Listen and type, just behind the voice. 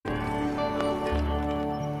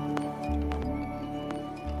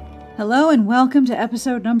Hello and welcome to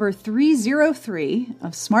episode number 303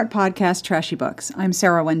 of Smart Podcast Trashy Books. I'm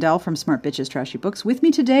Sarah Wendell from Smart Bitches Trashy Books. With me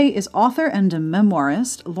today is author and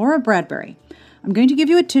memoirist Laura Bradbury. I'm going to give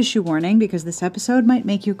you a tissue warning because this episode might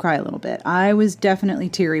make you cry a little bit. I was definitely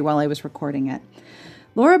teary while I was recording it.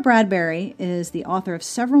 Laura Bradbury is the author of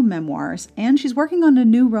several memoirs, and she's working on a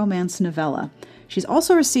new romance novella. She's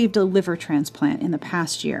also received a liver transplant in the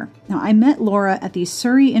past year. Now, I met Laura at the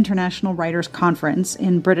Surrey International Writers Conference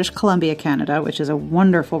in British Columbia, Canada, which is a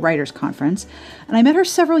wonderful writers conference. And I met her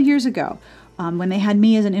several years ago when they had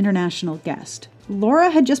me as an international guest. Laura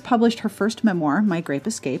had just published her first memoir, My Grape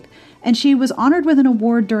Escape, and she was honored with an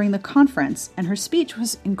award during the conference, and her speech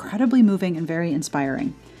was incredibly moving and very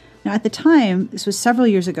inspiring. Now, at the time, this was several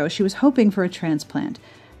years ago, she was hoping for a transplant.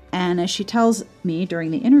 And as she tells me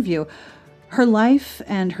during the interview, her life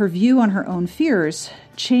and her view on her own fears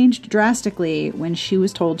changed drastically when she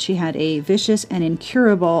was told she had a vicious and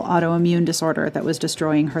incurable autoimmune disorder that was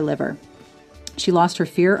destroying her liver. She lost her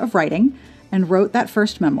fear of writing and wrote that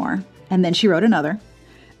first memoir, and then she wrote another,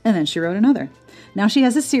 and then she wrote another. Now she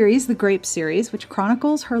has a series, the Grape series, which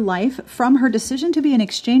chronicles her life from her decision to be an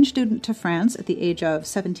exchange student to France at the age of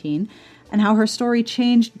 17, and how her story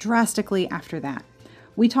changed drastically after that.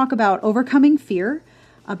 We talk about overcoming fear,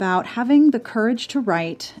 about having the courage to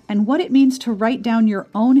write, and what it means to write down your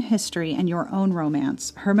own history and your own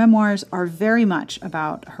romance. Her memoirs are very much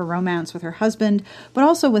about her romance with her husband, but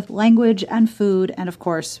also with language and food, and of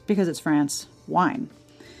course, because it's France, wine.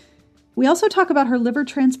 We also talk about her liver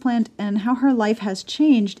transplant and how her life has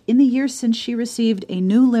changed in the years since she received a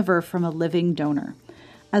new liver from a living donor.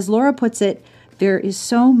 As Laura puts it, there is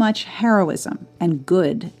so much heroism and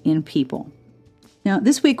good in people. Now,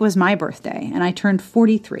 this week was my birthday, and I turned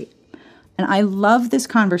 43. And I love this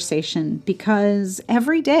conversation because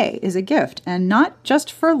every day is a gift, and not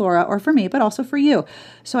just for Laura or for me, but also for you.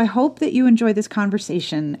 So I hope that you enjoy this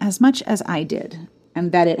conversation as much as I did,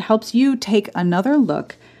 and that it helps you take another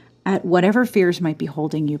look at whatever fears might be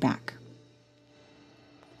holding you back.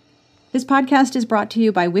 This podcast is brought to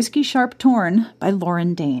you by Whiskey Sharp Torn by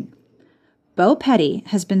Lauren Dane. Beau Petty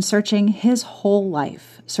has been searching his whole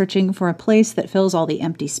life, searching for a place that fills all the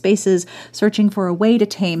empty spaces, searching for a way to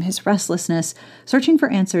tame his restlessness, searching for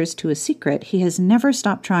answers to a secret he has never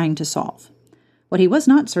stopped trying to solve. What he was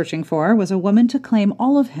not searching for was a woman to claim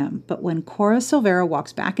all of him, but when Cora Silvera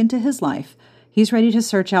walks back into his life, he's ready to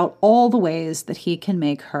search out all the ways that he can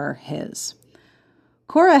make her his.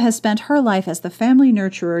 Cora has spent her life as the family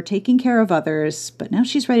nurturer taking care of others, but now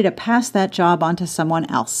she's ready to pass that job on to someone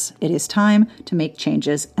else. It is time to make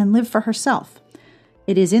changes and live for herself.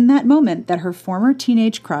 It is in that moment that her former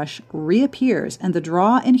teenage crush reappears, and the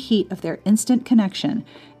draw and heat of their instant connection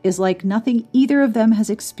is like nothing either of them has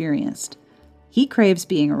experienced. He craves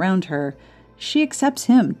being around her. She accepts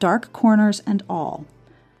him, dark corners and all.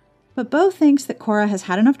 But Beau thinks that Cora has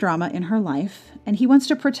had enough drama in her life, and he wants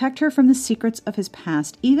to protect her from the secrets of his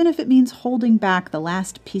past, even if it means holding back the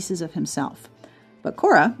last pieces of himself. But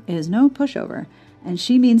Cora is no pushover, and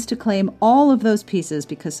she means to claim all of those pieces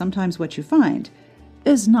because sometimes what you find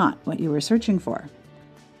is not what you were searching for.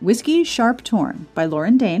 Whiskey Sharp Torn by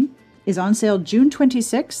Lauren Dane is on sale June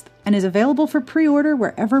 26th and is available for pre-order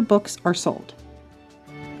wherever books are sold.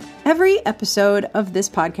 Every episode of this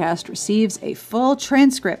podcast receives a full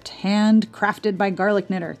transcript handcrafted by Garlic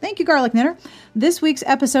Knitter. Thank you, Garlic Knitter. This week's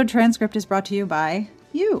episode transcript is brought to you by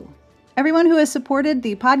you. Everyone who has supported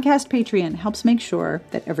the podcast Patreon helps make sure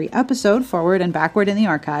that every episode, forward and backward in the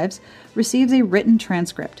archives, receives a written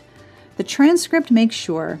transcript. The transcript makes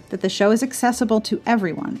sure that the show is accessible to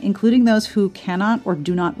everyone, including those who cannot or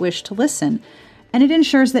do not wish to listen, and it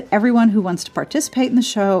ensures that everyone who wants to participate in the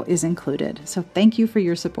show is included. So thank you for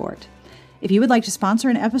your support. If you would like to sponsor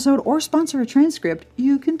an episode or sponsor a transcript,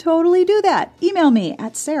 you can totally do that. Email me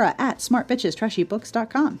at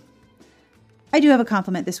sarah@smartbitchestrashybooks.com. I do have a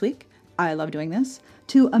compliment this week. I love doing this.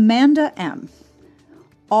 To Amanda M.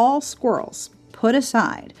 All squirrels, put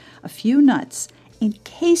aside a few nuts in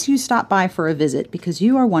case you stop by for a visit because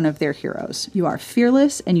you are one of their heroes. You are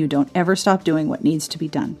fearless and you don't ever stop doing what needs to be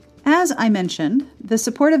done. As I mentioned, the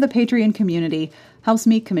support of the Patreon community helps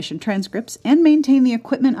me commission transcripts and maintain the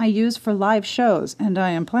equipment I use for live shows, and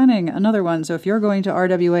I am planning another one, so if you're going to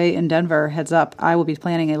RWA in Denver, heads up, I will be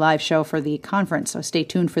planning a live show for the conference, so stay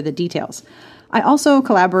tuned for the details. I also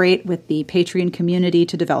collaborate with the Patreon community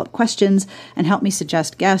to develop questions and help me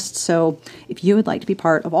suggest guests, so if you would like to be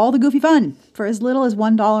part of all the goofy fun for as little as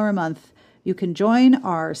 $1 a month, you can join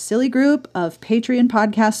our silly group of Patreon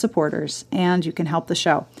podcast supporters, and you can help the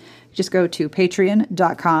show. Just go to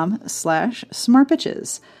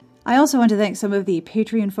patreon.com/smartbitches. I also want to thank some of the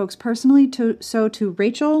Patreon folks personally, to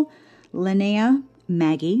Rachel, Linnea,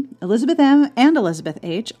 Maggie, Elizabeth M., and Elizabeth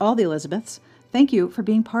H., all the Elizabeths, thank you for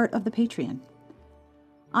being part of the Patreon.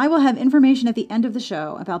 I will have information at the end of the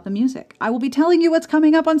show about the music. I will be telling you what's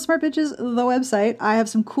coming up on Smart Bitches, the website. I have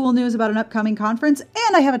some cool news about an upcoming conference,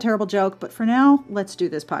 and I have a terrible joke. But for now, let's do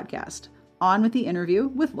this podcast. On with the interview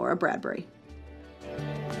with Laura Bradbury.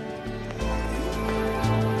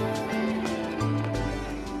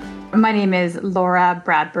 My name is Laura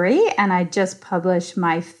Bradbury, and I just published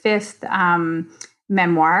my fifth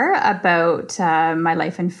memoir about my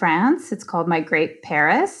life in France. It's called My Grape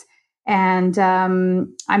Paris. And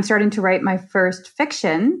I'm starting to write my first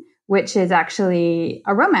fiction, which is actually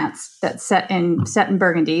a romance that's set in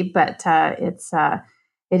Burgundy, but I'm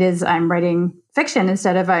writing fiction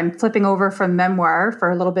instead of I'm flipping over from memoir for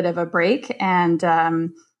a little bit of a break and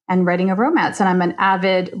writing a romance. And I'm an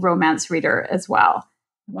avid romance reader as well.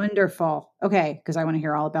 Wonderful. Okay, because I want to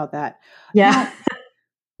hear all about that. Yeah. Now,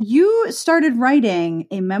 you started writing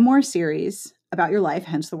a memoir series about your life,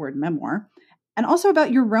 hence the word memoir, and also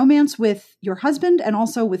about your romance with your husband and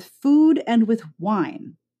also with food and with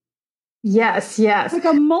wine. Yes. Like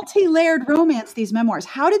a multi-layered romance, these memoirs.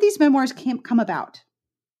 How did these memoirs come about?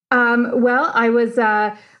 Well, I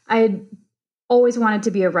always wanted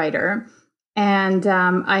to be a writer. And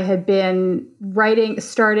I had been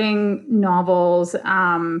starting novels,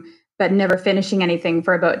 but never finishing anything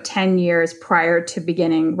for about 10 years prior to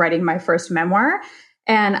beginning writing my first memoir.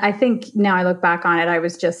 And I think now I look back on it, I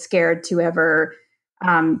was just scared to ever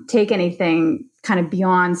take anything kind of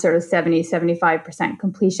beyond sort of 75%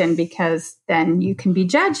 completion, because then you can be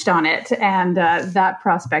judged on it. And that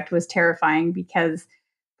prospect was terrifying, because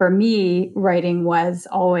for me, writing was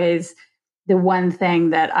always the one thing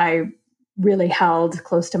that I really held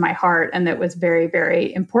close to my heart and that was very,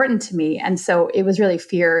 very important to me. And so it was really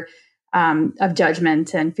fear of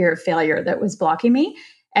judgment and fear of failure that was blocking me.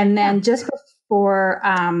 And then just before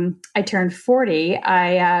I turned 40,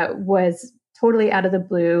 I was totally out of the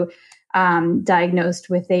blue diagnosed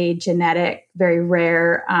with a genetic, very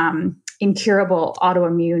rare, incurable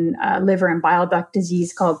autoimmune liver and bile duct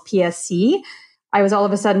disease called PSC. I was all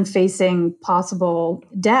of a sudden facing possible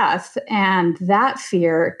death, and that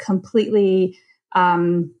fear completely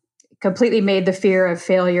made the fear of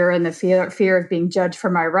failure and the fear of being judged for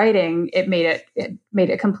my writing. It made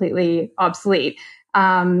it completely obsolete.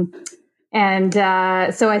 So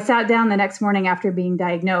I sat down the next morning after being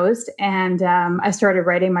diagnosed, and I started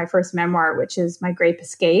writing my first memoir, which is My Grape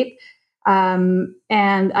Escape. And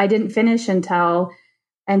I didn't finish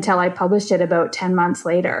until I published it about 10 months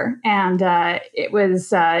later. And it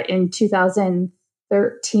was in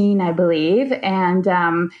 2013, I believe. And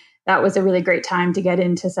that was a really great time to get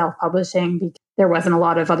into self-publishing, because there wasn't a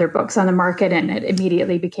lot of other books on the market, and it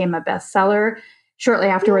immediately became a bestseller. Shortly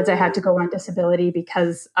afterwards, I had to go on disability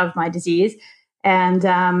because of my disease. And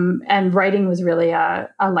writing was really a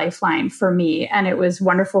lifeline for me. And it was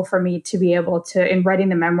wonderful for me to be able to, in writing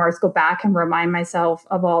the memoirs, go back and remind myself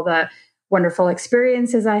of all the wonderful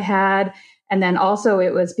experiences I had. And then also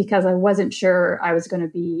it was because I wasn't sure I was going to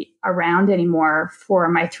be around anymore for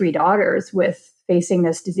my three daughters with facing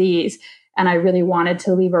this disease. And I really wanted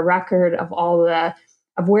to leave a record of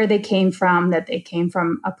of where they came from, that they came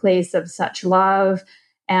from a place of such love,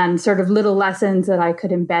 and sort of little lessons that I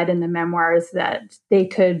could embed in the memoirs that they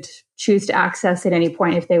could choose to access at any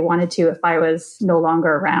point if they wanted to, if I was no longer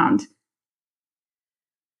around.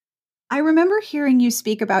 I remember hearing you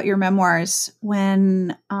speak about your memoirs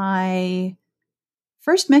when I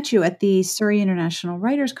first met you at the Surrey International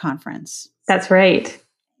Writers Conference. That's right.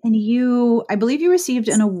 And I believe you received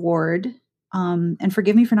an award, and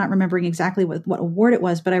forgive me for not remembering exactly what award it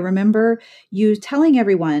was, but I remember you telling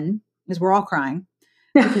everyone, because we're all crying,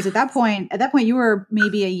 because at that point you were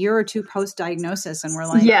maybe a year or two post-diagnosis, and we're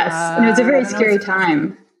like, yes, and it was a very scary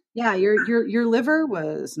time. Yeah, your liver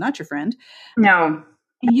was not your friend. No.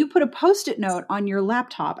 And you put a Post-it note on your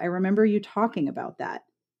laptop. I remember you talking about that.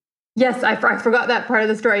 Yes, I forgot that part of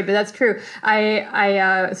the story, but that's true. So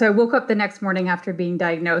I woke up the next morning after being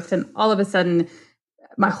diagnosed, and all of a sudden,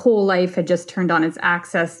 my whole life had just turned on its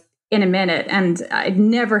axis in a minute. And I'd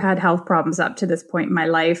never had health problems up to this point in my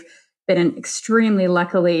life, been an extremely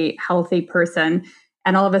luckily healthy person.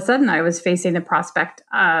 And all of a sudden, I was facing the prospect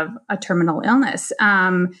of a terminal illness.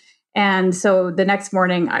 And so the next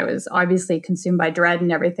morning, I was obviously consumed by dread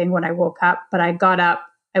and everything when I woke up. But I got up,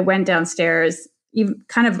 I went downstairs, even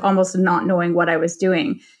kind of almost not knowing what I was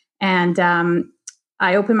doing. And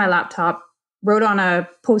I opened my laptop, wrote on a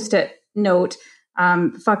Post-it note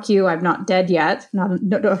fuck you, I'm not dead yet.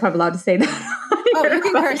 Don't know if I'm allowed to say that. Oh, you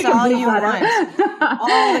can curse all you want.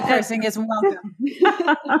 All the cursing is welcome.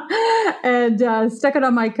 And stuck it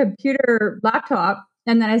on my computer laptop.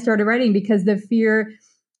 And then I started writing because the fear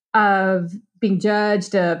of being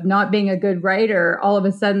judged, of not being a good writer, all of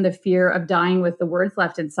a sudden the fear of dying with the words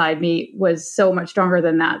left inside me was so much stronger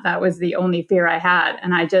than that. That was the only fear I had.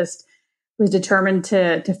 And I just was determined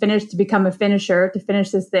to finish, to become a finisher, to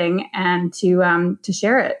finish this thing and to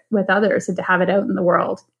share it with others and to have it out in the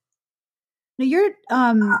world. Now, your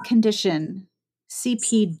condition,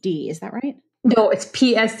 CPD, is that right? No, it's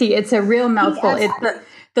PSC. It's a real mouthful.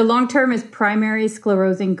 The long term is primary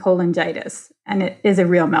sclerosing cholangitis, and it is a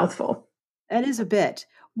real mouthful. That is a bit.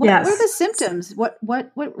 What were the symptoms? What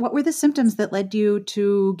were the symptoms that led you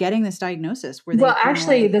to getting this diagnosis? Well,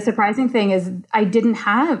 actually, the surprising thing is I didn't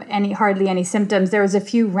have hardly any symptoms. There was a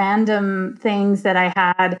few random things that I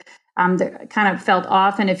had that kind of felt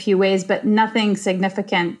off in a few ways, but nothing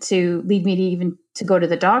significant to lead me to even to go to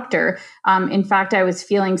the doctor. In fact, I was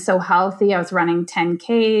feeling so healthy. I was running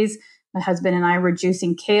 10Ks. My husband and I were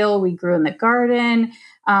juicing kale. We grew in the garden.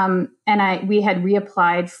 And we had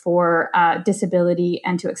reapplied for disability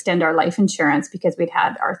and to extend our life insurance because we'd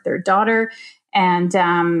had our third daughter. And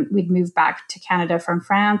we'd moved back to Canada from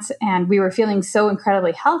France. And we were feeling so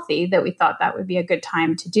incredibly healthy that we thought that would be a good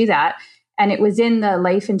time to do that. And it was in the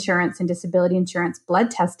life insurance and disability insurance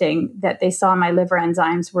blood testing that they saw my liver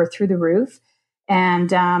enzymes were through the roof. And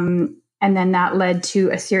then that led to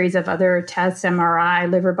a series of other tests, MRI,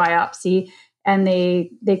 liver biopsy. And they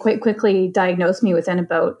quite quickly diagnosed me within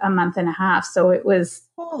about a month and a half. So it was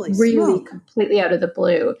really completely out of the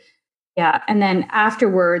blue. Yeah. And then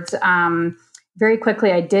afterwards, very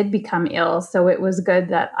quickly, I did become ill. So it was good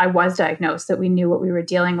that I was diagnosed, that we knew what we were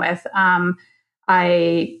dealing with.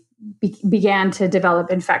 I began to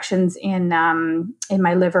develop infections in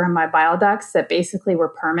my liver and my bile ducts that basically were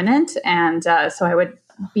permanent. And so I would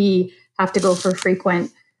have to go for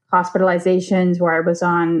frequent hospitalizations where I was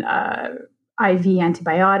on IV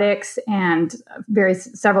antibiotics, and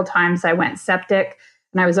several times I went septic,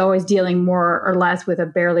 and I was always dealing more or less with a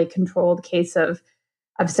barely controlled case of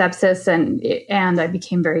sepsis, and I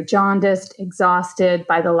became very jaundiced, exhausted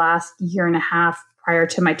by the last year and a half prior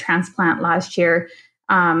to my transplant last year.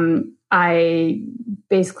 I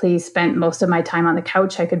basically spent most of my time on the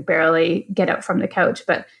couch. I could barely get up from the couch,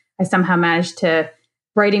 but I somehow managed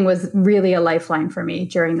writing was really a lifeline for me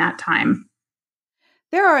during that time.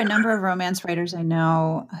 There are a number of romance writers I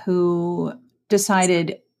know who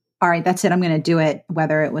decided, all right, that's it, I'm going to do it,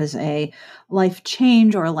 whether it was a life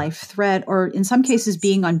change or a life threat, or in some cases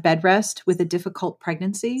being on bed rest with a difficult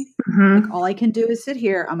pregnancy. Mm-hmm. Like, all I can do is sit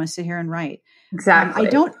here. I'm going to sit here and write. Exactly. I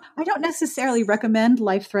don't necessarily recommend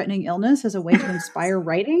life-threatening illness as a way to inspire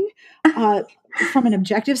writing. From an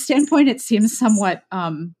objective standpoint, it seems somewhat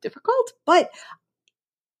difficult, but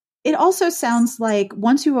it also sounds like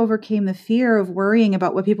once you overcame the fear of worrying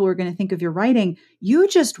about what people were going to think of your writing, you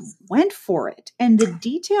just went for it. And the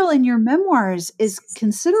detail in your memoirs is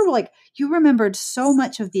considerable. Like, you remembered so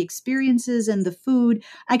much of the experiences and the food.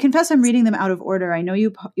 I confess I'm reading them out of order. I know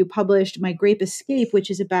you published my Grape Escape,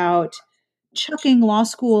 which is about chucking law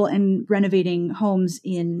school and renovating homes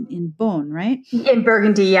in Beaune, right? In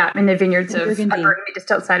Burgundy, yeah, in the vineyards of Burgundy,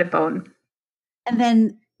 just outside of Beaune. And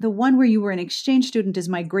then the one where you were an exchange student is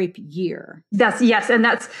my Grape Year.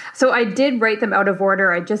 So I did write them out of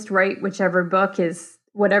order. I just write whichever book is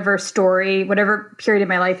whatever story, whatever period of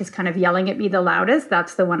my life is kind of yelling at me the loudest.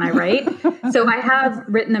 That's the one I write. So I have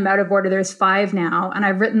written them out of order. There's 5 now, and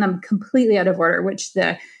I've written them completely out of order, which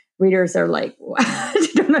the readers are like, I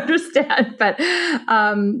don't understand.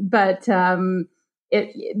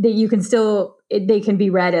 They can be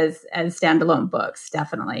read as standalone books,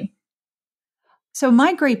 definitely. So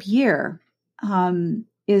my Grape Year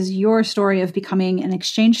is your story of becoming an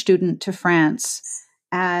exchange student to France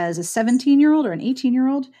as a 17-year-old or an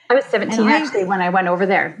 18-year-old. I was 17 actually when I went over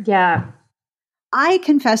there. Yeah. I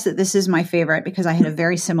confess that this is my favorite because I had a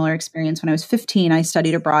very similar experience. When I was 15, I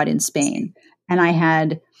studied abroad in Spain, and I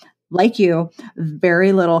had, like you,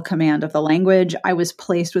 very little command of the language. I was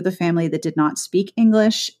placed with a family that did not speak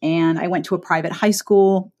English, and I went to a private high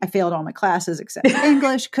school. I failed all my classes except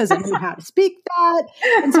English because I knew how to speak that.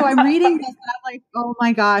 And so I'm reading this, and I'm like, oh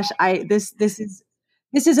my gosh, this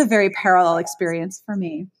is a very parallel experience for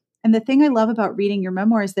me. And the thing I love about reading your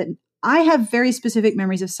memoir is that I have very specific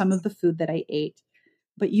memories of some of the food that I ate,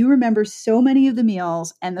 but you remember so many of the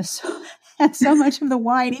meals and so much of the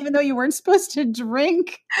wine, even though you weren't supposed to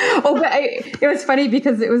drink. Oh, but it was funny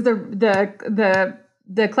because it was the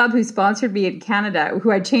the club who sponsored me in Canada,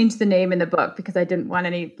 who I changed the name in the book because I didn't want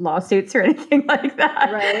any lawsuits or anything like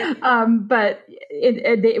that. Right. But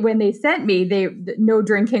when they sent me, no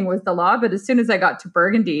drinking was the law. But as soon as I got to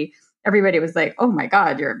Burgundy, everybody was like, "Oh my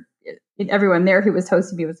God, everyone there who was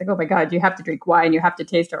hosting me was like, "Oh my God, you have to drink wine. You have to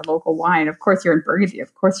taste our local wine. Of course, you're in Burgundy.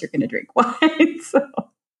 Of course, you're going to drink wine." So,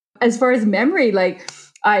 as far as memory, like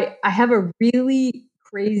I have a really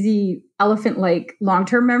crazy elephant-like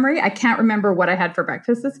long-term memory. I can't remember what I had for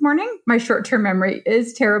breakfast this morning. My short-term memory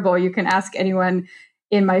is terrible. You can ask anyone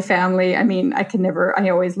in my family. I mean, I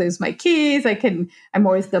always lose my keys. I'm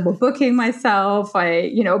always double booking myself.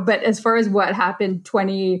 But as far as what happened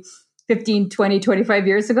 15, 20, 25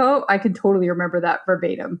 years ago, I can totally remember that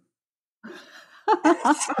verbatim.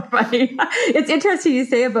 So funny. It's interesting you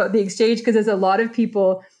say about the exchange, because there's a lot of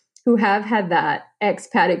people who have had that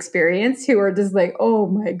expat experience who are just like, oh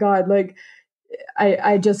my God, like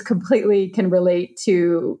I just completely can relate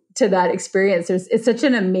to that experience. It's such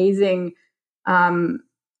an amazing kind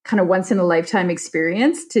of once in a lifetime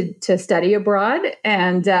experience to study abroad.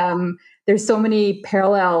 And there's so many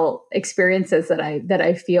parallel experiences that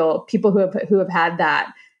I feel people who have had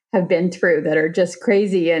that have been through that are just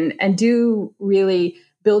crazy and do really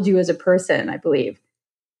build you as a person, I believe.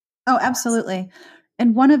 Oh, absolutely.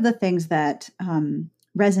 And one of the things that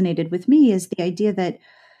resonated with me is the idea that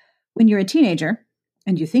when you're a teenager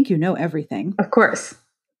and you think you know everything, of course,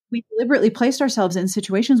 we deliberately placed ourselves in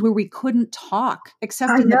situations where we couldn't talk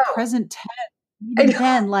except in the present tense. Even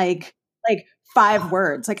then, like 5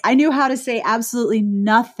 words. Like I knew how to say absolutely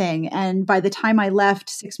nothing. And by the time I left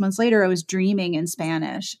 6 months later, I was dreaming in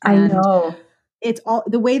Spanish. And I know. It's all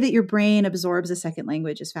the way that your brain absorbs a second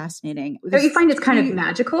language is fascinating. Don't you find it's kind of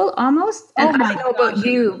magical almost? And I don't know about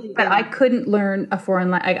you, but I couldn't learn a foreign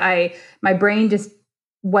language. My brain just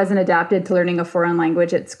wasn't adapted to learning a foreign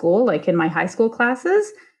language at school, like in my high school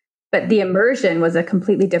classes. But the immersion was a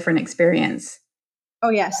completely different experience. Oh,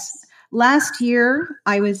 yes. Last year,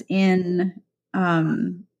 I was in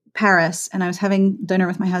Paris and I was having dinner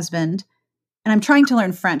with my husband and I'm trying to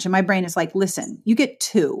learn French. And my brain is like, listen, you get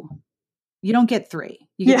 2. You don't get 3.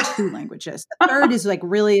 You get 2 languages. The third is like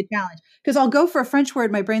really a challenge because I'll go for a French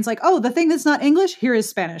word. My brain's like, oh, the thing that's not English, here is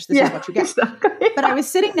Spanish. This is what you get. Exactly. But I was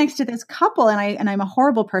sitting next to this couple and I'm a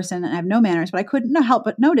horrible person and I have no manners, but I couldn't help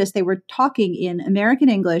but notice they were talking in American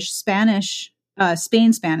English, Spanish,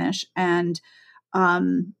 Spain Spanish, and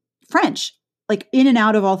French, like in and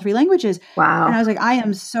out of all 3 languages. Wow. And I was like, I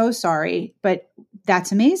am so sorry, but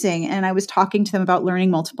that's amazing. And I was talking to them about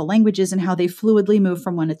learning multiple languages and how they fluidly move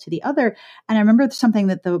from one to the other. And I remember something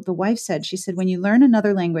that the wife said. She said, when you learn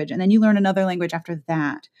another language and then you learn another language after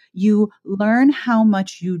that, you learn how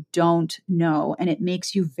much you don't know. And it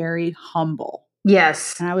makes you very humble.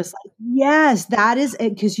 Yes. And I was like, yes, that is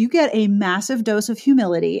it. Because you get a massive dose of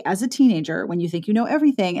humility as a teenager when you think you know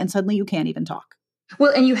everything and suddenly you can't even talk.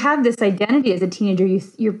 Well, and you have this identity as a teenager.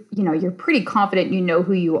 You're pretty confident. You know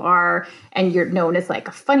who you are, and you're known as like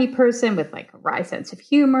a funny person with like a wry sense of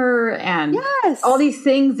humor, and all these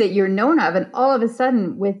things that you're known of. And all of a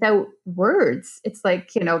sudden, without words, it's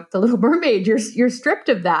like the Little Mermaid. You're stripped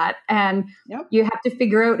of that, and you have to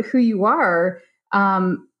figure out who you are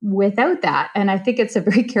without that. And I think it's a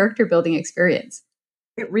very character building experience.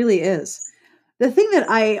 It really is. The thing that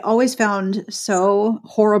I always found so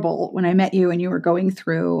horrible when I met you and you were going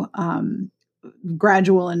through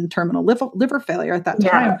gradual and terminal liver failure at that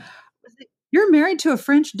time was that you're married to a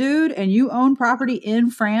French dude and you own property in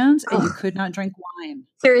France and you could not drink wine.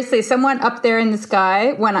 Seriously, someone up there in the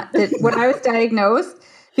sky when I was diagnosed,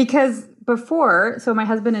 because before, so my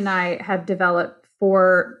husband and I had developed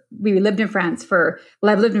we lived in France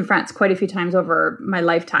I've lived in France quite a few times over my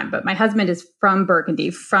lifetime, but my husband is from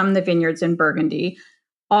Burgundy, from the vineyards in Burgundy.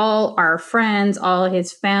 All our friends, all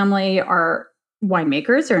his family are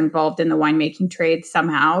winemakers, are involved in the winemaking trade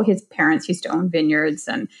somehow. His parents used to own vineyards,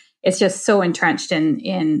 and it's just so entrenched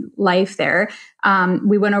in life there.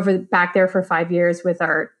 We went over back there for 5 years with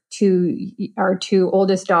our two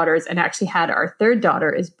oldest daughters, and actually had our third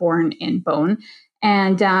daughter is born in Beaune.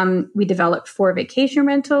 And we developed 4 vacation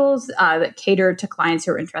rentals that catered to clients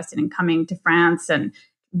who are interested in coming to France and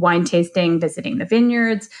wine tasting, visiting the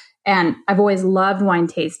vineyards. And I've always loved wine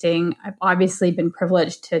tasting. I've obviously been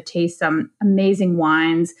privileged to taste some amazing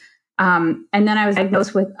wines. And then I was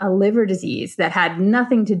diagnosed with a liver disease that had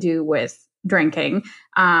nothing to do with drinking.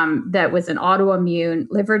 That was an autoimmune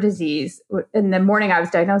liver disease. In the morning I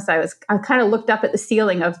was diagnosed, I kind of looked up at the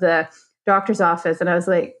ceiling of the doctor's office and I was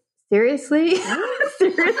like, seriously?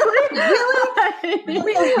 Really?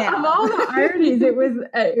 Of all the ironies, it was,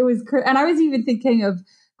 and I was even thinking of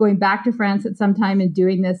going back to France at some time and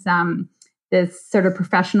doing this this sort of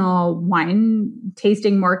professional wine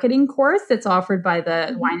tasting marketing course that's offered by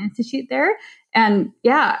the Wine Institute there. And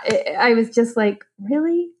yeah, I was just like,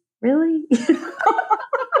 really?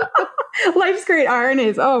 Life's great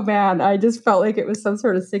ironies. Oh man, I just felt like it was some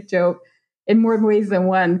sort of sick joke in more ways than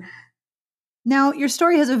one. Now, your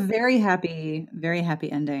story has a very happy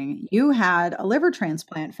ending. You had a liver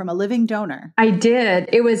transplant from a living donor. I did.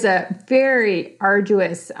 It was a very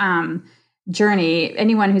arduous journey.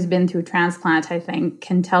 Anyone who's been through transplant, I think,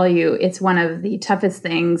 can tell you it's one of the toughest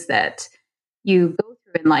things that you go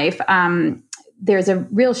through in life. There's a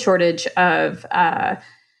real shortage of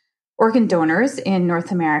organ donors in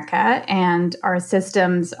North America, and our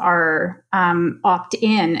systems are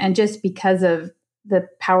opt-in. And just because of the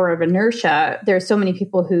power of inertia, there's so many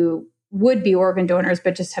people who would be organ donors,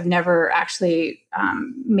 but just have never actually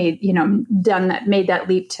made that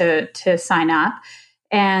leap to sign up.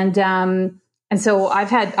 And so I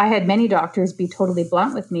had many doctors be totally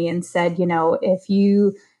blunt with me and said, if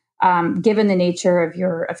you, given the nature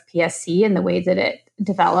of PSC and the way that it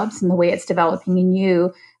develops and the way it's developing in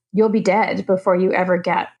you, you'll be dead before you ever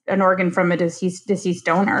get an organ from a deceased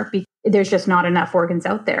donor. There's just not enough organs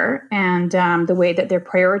out there. And the way that they're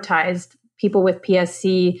prioritized, people with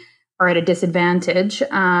PSC are at a disadvantage.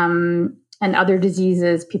 And other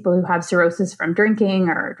diseases, people who have cirrhosis from drinking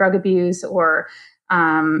or drug abuse or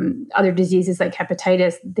other diseases like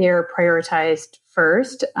hepatitis, they're prioritized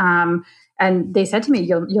first. And they said to me,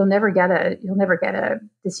 you'll never get a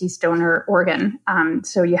deceased donor organ.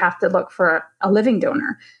 So you have to look for a living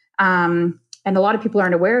donor. And a lot of people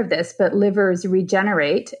aren't aware of this, but livers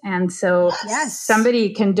regenerate. And so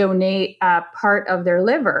somebody can donate a part of their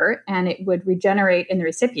liver and it would regenerate in the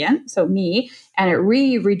recipient, so me, and it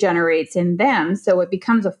regenerates in them. So it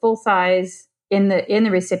becomes a full size in the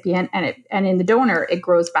recipient, and in the donor, it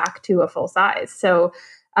grows back to a full size. So,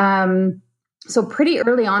 so pretty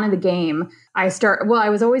early on in the game, I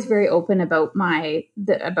was always very open about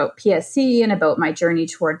about PSC and about my journey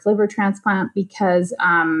towards liver transplant because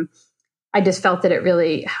I just felt that it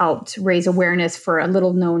really helped raise awareness for a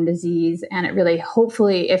little known disease. And it really,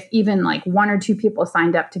 hopefully, if even like one or two people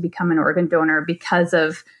signed up to become an organ donor because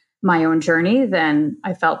of my own journey, then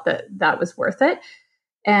I felt that was worth it.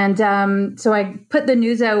 And so I put the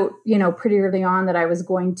news out, pretty early on that I was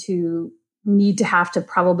going to need to have to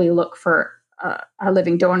probably look for a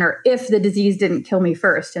living donor if the disease didn't kill me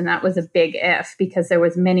first. And that was a big if, because there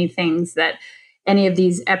was many things that any of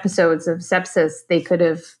these episodes of sepsis, they could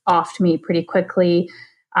have offed me pretty quickly.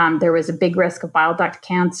 There was a big risk of bile duct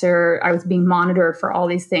cancer. I was being monitored for all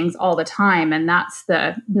these things all the time. And that's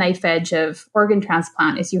the knife edge of organ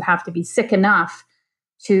transplant, is you have to be sick enough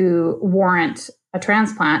to warrant a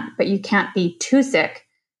transplant, but you can't be too sick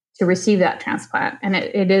to receive that transplant. And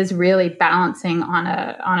it is really balancing on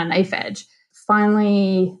a knife edge.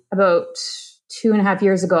 Finally, about 2.5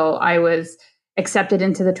 years ago, I was accepted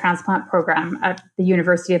into the transplant program at the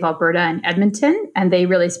University of Alberta in Edmonton, and they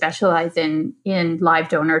really specialize in live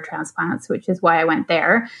donor transplants, which is why I went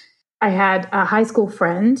there. I had a high school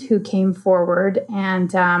friend who came forward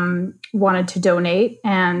and wanted to donate,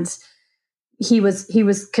 and he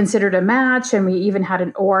was considered a match, and we even had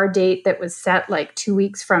an OR date that was set like 2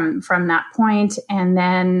 weeks from that point. And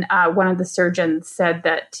then one of the surgeons said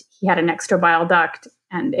that he had an extra bile duct,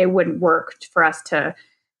 and it wouldn't work for us to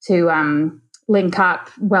link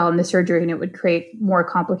up well in the surgery, and it would create more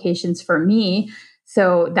complications for me.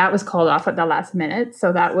 So that was called off at the last minute.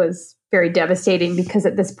 So that was very devastating, because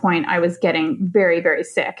at this point I was getting very, very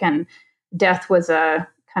sick, and death was a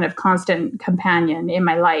kind of constant companion in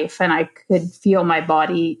my life. And I could feel my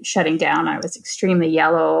body shutting down. I was extremely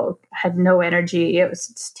yellow, had no energy. It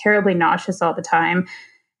was terribly nauseous all the time.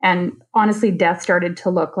 And honestly, death started to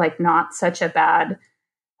look like not such a bad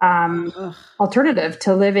alternative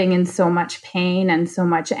to living in so much pain and so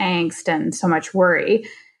much angst and so much worry.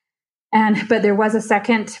 But there was a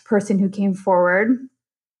second person who came forward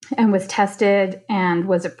and was tested and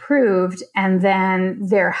was approved. And then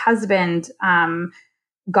their husband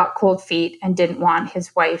got cold feet and didn't want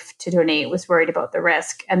his wife to donate, was worried about the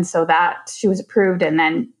risk. And so that she was approved, and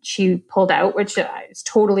then she pulled out, which is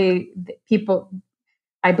totally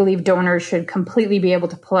I believe donors should completely be able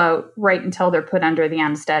to pull out right until they're put under the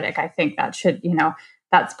anesthetic. I think that should,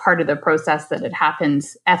 that's part of the process, that it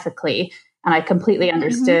happens ethically. And I completely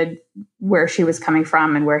understood where she was coming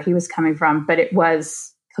from and where he was coming from, but it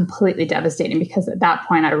was completely devastating, because at that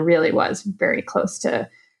point I really was very close to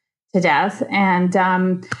death. And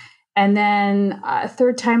then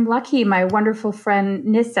third time lucky, my wonderful friend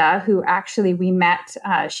Nissa, who actually we met,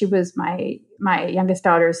 she was my youngest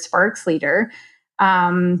daughter's Sparks leader.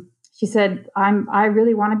 she said, I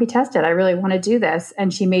really want to be tested. I really want to do this.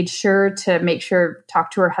 And she made sure to talk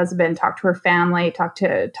to her husband, talk to her family, talk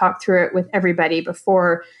through it with everybody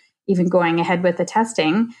before even going ahead with the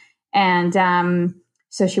testing. And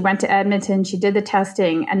so she went to Edmonton, she did the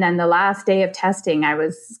testing. And then the last day of testing, I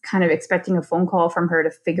was kind of expecting a phone call from her to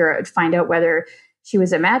find out whether she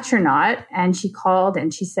was a match or not. And she called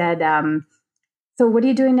and she said, so what are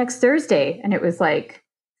you doing next Thursday? And it was like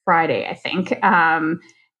Friday, I think.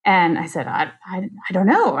 And I said, I don't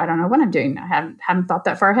know. I don't know what I'm doing. I haven't thought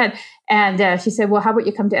that far ahead. And she said, well, how about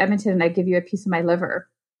you come to Edmonton and I give you a piece of my liver?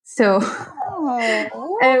 So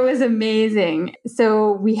it was amazing.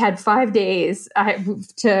 So we had 5 days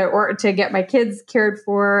to get my kids cared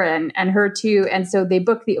for and her too. And so they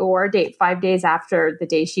booked the OR date 5 days after the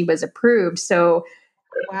day she was approved. So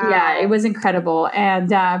yeah, it was incredible.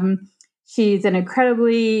 And she's an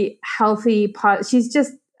incredibly healthy, she's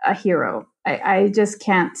just a hero. I just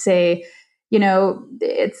can't say, we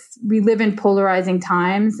live in polarizing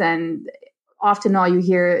times, and often all you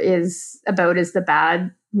hear is the bad,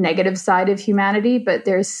 negative side of humanity, but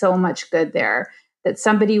there's so much good there that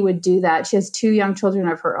somebody would do that. She has 2 young children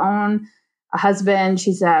of her own, a husband.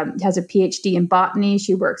 She's has a PhD in botany.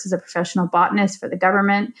 She works as a professional botanist for the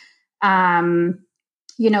government.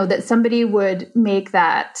 That somebody would make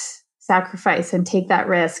that sacrifice and take that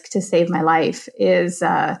risk to save my life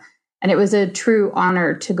and it was a true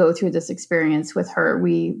honor to go through this experience with her.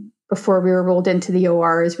 Before we were rolled into the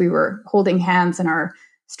ORs, we were holding hands in our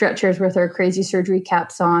stretchers with our crazy surgery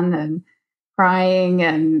caps on and crying.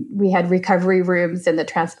 And we had recovery rooms in the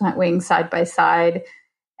transplant wing side by side.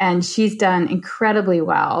 And she's done incredibly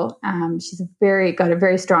well. She's got a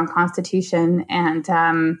very strong constitution,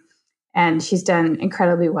 and she's done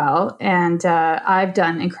incredibly well. And I've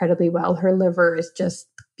done incredibly well. Her liver is just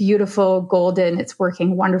beautiful, golden. It's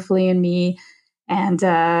working wonderfully in me. And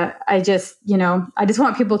I just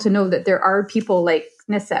want people to know that there are people like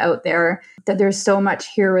Nissa out there, that there's so much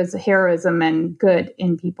heroism and good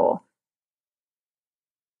in people.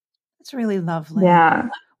 That's really lovely. Yeah.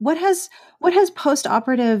 What has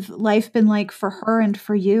post-operative life been like for her and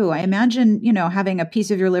for you? I imagine, having a piece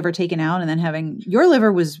of your liver taken out and then having your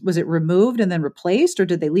liver, was it removed and then replaced, or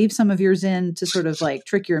did they leave some of yours in to sort of like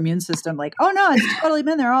trick your immune system? Like, oh no, it's totally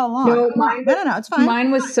been there all along. No, it's fine. Mine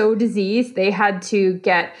was so diseased. They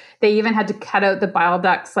even had to cut out the bile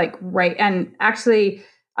ducts right. And actually,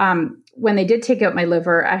 when they did take out my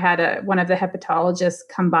liver, I had one of the hepatologists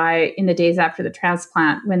come by in the days after the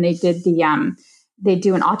transplant when they did they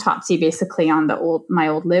do an autopsy basically on my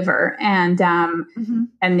old liver. And,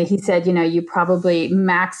 and he said, you probably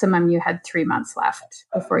maximum you had 3 months left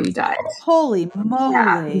before you died. Holy moly.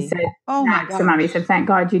 Yeah, he said, maximum. He said, thank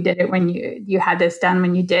God you did it when you had this done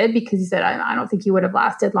when you did, because he said, I don't think you would have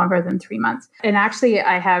lasted longer than 3 months. And actually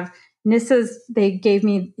I have they gave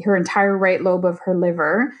me her entire right lobe of her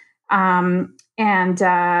liver. I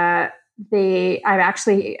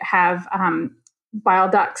actually have, bile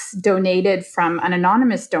ducts donated from an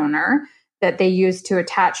anonymous donor that they used to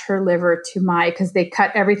attach her liver to because they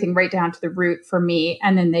cut everything right down to the root for me.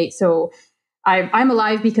 And then I'm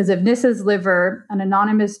alive because of Nissa's liver, an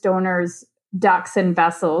anonymous donor's ducts and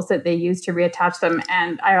vessels that they used to reattach them.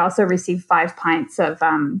 And I also received 5 pints of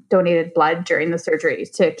donated blood during the surgery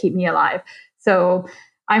to keep me alive. So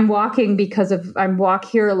I'm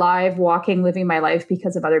here alive, living my life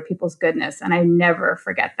because of other people's goodness. And I never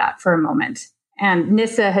forget that for a moment. And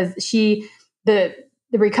Nissa the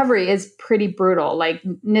recovery is pretty brutal. Like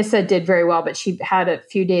Nissa did very well, but she had a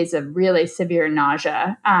few days of really severe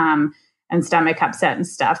nausea and stomach upset and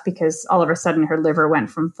stuff, because all of a sudden her liver went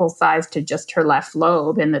from full size to just her left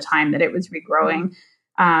lobe in the time that it was regrowing.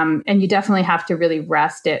 And you definitely have to really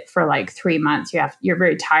rest it for 3 months. You're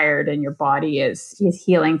very tired and your body is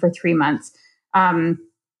healing for 3 months. I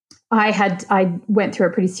went through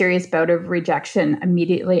a pretty serious bout of rejection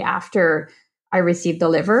immediately after I received the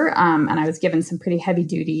liver. And I was given some pretty heavy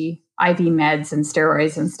duty IV meds and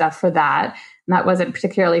steroids and stuff for that. And that wasn't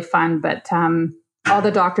particularly fun, but all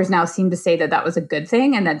the doctors now seem to say that was a good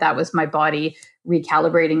thing, and that was my body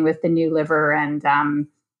recalibrating with the new liver, and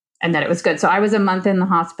that it was good. So I was a month in the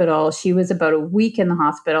hospital. She was about a week in the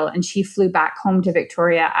hospital, and she flew back home to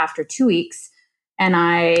Victoria after 2 weeks. And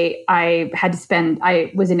I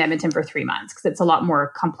was in Edmonton for 3 months, because it's a lot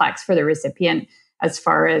more complex for the recipient as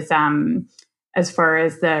far as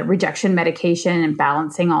the rejection medication and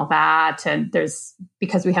balancing all that. And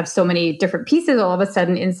because we have so many different pieces, all of a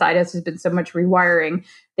sudden inside us has been so much rewiring.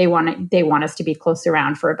 They want us to be close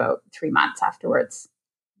around for about 3 months afterwards.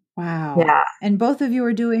 Wow. Yeah. And both of you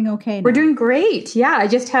are doing okay now? We're doing great. Yeah.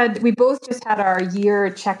 We both just had our year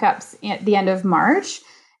checkups at the end of March.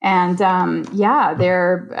 And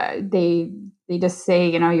they just say,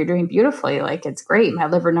 you're doing beautifully. Like, it's great. My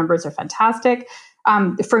liver numbers are fantastic.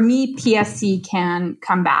 For me, PSC can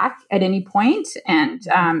come back at any point, and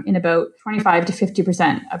in about 25 to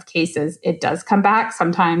 50% of cases, it does come back.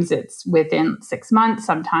 Sometimes it's within 6 months,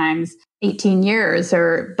 sometimes 18 years,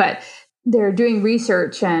 but they're doing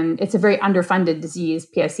research, and it's a very underfunded disease,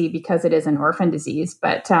 PSC, because it is an orphan disease.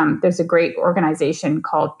 But there's a great organization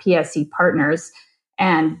called PSC Partners,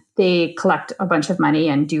 and they collect a bunch of money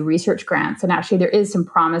and do research grants. And actually, there is some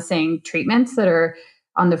promising treatments that are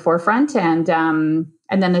on the forefront. And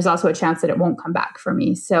then there's also a chance that it won't come back for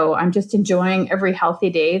me. So I'm just enjoying every healthy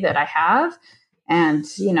day that I have. And,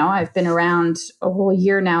 I've been around a whole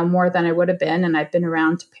year now, more than I would have been. And I've been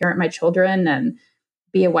around to parent my children and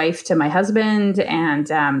be a wife to my husband and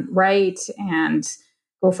write and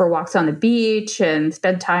go for walks on the beach and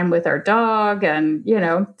spend time with our dog. And,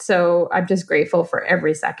 so I'm just grateful for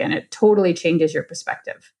every second. It totally changes your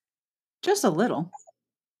perspective. Just a little.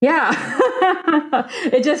 Yeah.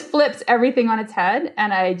 It just flips everything on its head.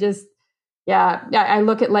 And I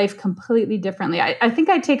look at life completely differently. I think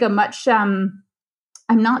I take I'm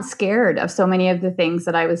not scared of so many of the things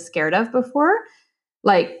that I was scared of before.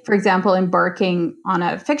 Like, for example, embarking on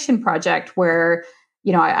a fiction project where,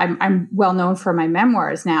 I'm well known for my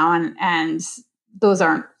memoirs now, and those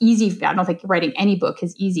aren't easy. I don't think writing any book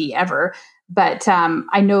is easy ever, but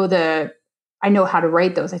I know how to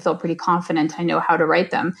write those. I feel pretty confident I know how to write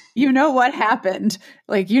them. You know what happened.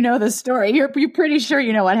 Like, the story. You're pretty sure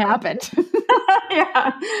you know what happened.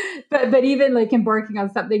 Yeah. But even like embarking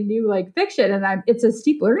on something new like fiction, and it's a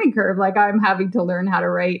steep learning curve. Like, I'm having to learn how to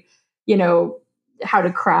write, how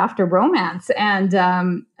to craft a romance. And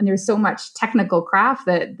there's so much technical craft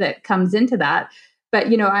that comes into that. But,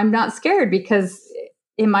 I'm not scared because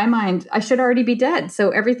in my mind, I should already be dead.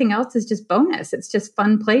 So everything else is just bonus. It's just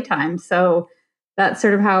fun playtime. So that's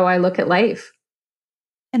sort of how I look at life.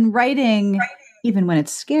 And writing, even when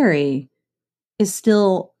it's scary, is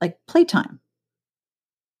still like playtime.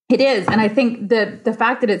 It is. And I think the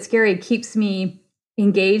fact that it's scary keeps me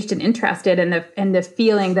engaged and interested in the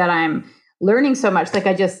feeling that I'm learning so much. Like,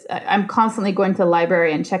 I'm constantly going to the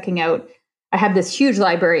library and checking out. I have this huge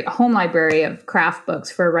library, a home library of craft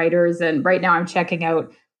books for writers. And right now I'm checking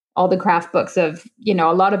out all the craft books of, a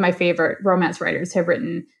lot of my favorite romance writers have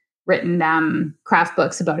written craft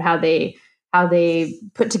books about how they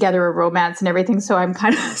put together a romance and everything. So I'm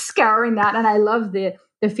kind of scouring that. And I love the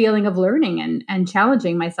feeling of learning and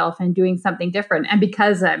challenging myself and doing something different. And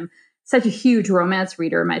because I'm such a huge romance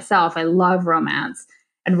reader myself, I love romance.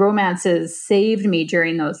 And romances saved me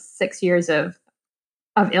during those 6 years of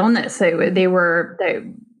illness. They were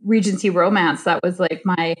the Regency romance. That was like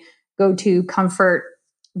my go-to comfort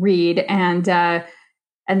read. And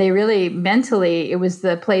they really mentally, it was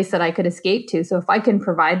the place that I could escape to. So if I can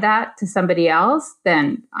provide that to somebody else,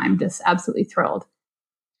 then I'm just absolutely thrilled.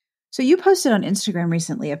 So you posted on Instagram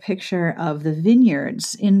recently a picture of the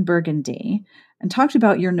vineyards in Burgundy and talked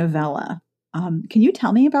about your novella. Can you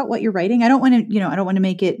tell me about what you're writing? I don't want to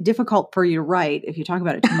make it difficult for you to write if you talk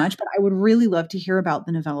about it too much, but I would really love to hear about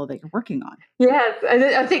the novella that you're working on. Yes.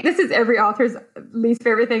 I think this is every author's least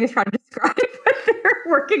favorite thing, is trying to describe what they're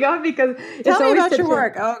working on, because tell me about your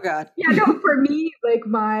work. Oh God. Yeah, no, for me, like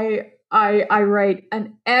I write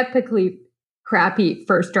an epically crappy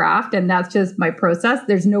first draft, and that's just my process.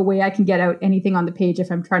 There's no way I can get out anything on the page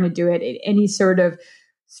if I'm trying to do it in any sort of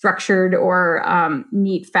structured or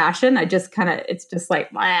neat fashion. It's just like,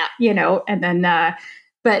 and then,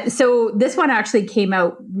 but so this one actually came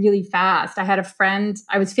out really fast. I had a friend,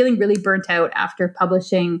 I was feeling really burnt out after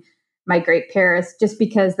publishing my Grape Paris, just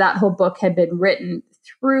because that whole book had been written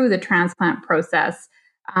through the transplant process.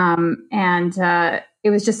 It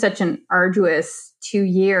was just such an arduous 2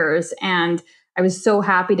 years. And I was so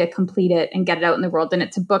happy to complete it and get it out in the world. And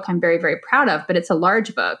it's a book I'm very, very proud of, but it's a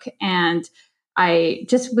large book. And I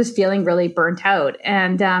just was feeling really burnt out.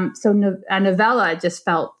 And a novella,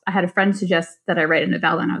 I had a friend suggest that I write a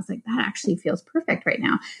novella, and I was like, that actually feels perfect right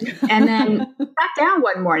now. And then sat down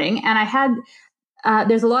one morning, and I had,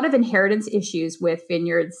 there's a lot of inheritance issues with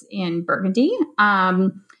vineyards in Burgundy.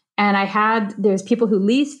 And there's people who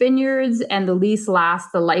lease vineyards, and the lease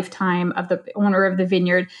lasts the lifetime of the owner of the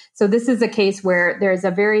vineyard. So this is a case where there's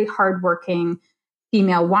a very hardworking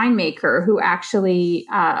female winemaker who actually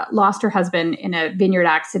lost her husband in a vineyard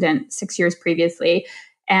accident 6 years previously,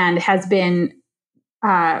 and has been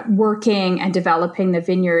working and developing the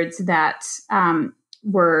vineyards that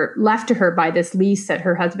were left to her by this lease that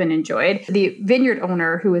her husband enjoyed. The vineyard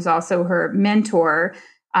owner, who is also her mentor,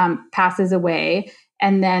 passes away.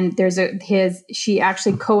 And then she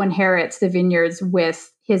actually co-inherits the vineyards with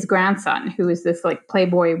his grandson, who is this like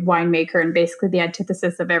playboy winemaker and basically the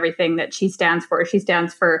antithesis of everything that she stands for. She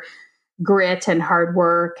stands for grit and hard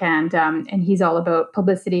work, and he's all about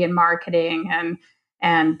publicity and marketing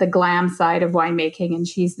and the glam side of winemaking, and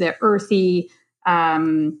she's the earthy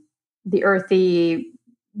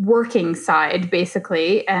working side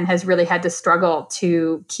basically, and has really had to struggle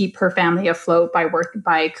to keep her family afloat by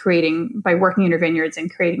working in her vineyards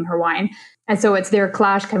and creating her wine. And so it's their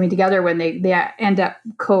clash coming together when they end up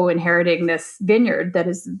co-inheriting this vineyard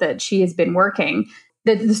that she has been working.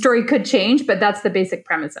 The story could change, but that's the basic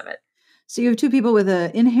premise of it. So you have two people with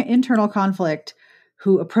an internal conflict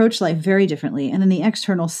who approach life very differently. And then the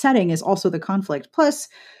external setting is also the conflict. Plus,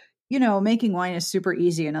 making wine is super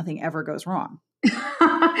easy and nothing ever goes wrong.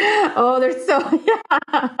 Oh,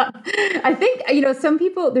 I think,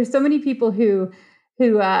 there's so many people who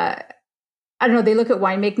I don't know, they look at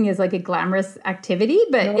winemaking as like a glamorous activity,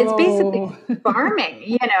 but it's basically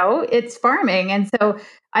farming, it's farming. And so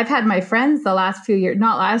I've had my friends the last few years,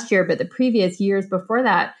 not last year, but the previous years before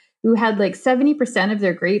that, who had like 70% of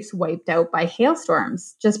their grapes wiped out by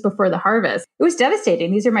hailstorms just before the harvest. It was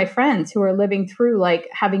devastating. These are my friends who are living through like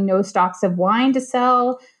having no stocks of wine to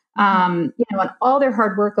sell, and all their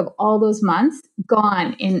hard work of all those months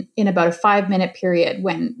gone in about a 5-minute period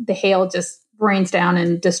when the hail just rains down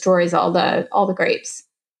and destroys all the grapes.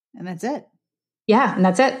 And that's it. Yeah, and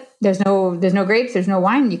that's it. There's no grapes, there's no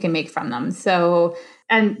wine you can make from them. So,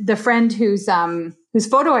 and the friend whose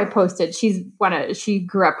photo I posted, she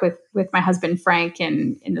grew up with my husband Frank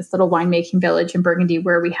in this little winemaking village in Burgundy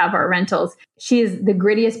where we have our rentals. She is the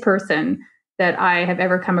grittiest person that I have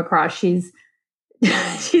ever come across. She's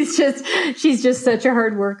just such a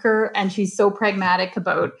hard worker, and she's so pragmatic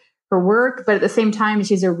about her work, but at the same time,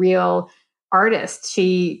 she's a real artist.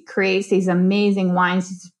 She creates these amazing wines,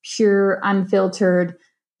 these pure, unfiltered,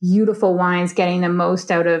 beautiful wines, getting the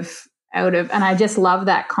most out of, and I just love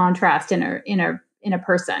that contrast in a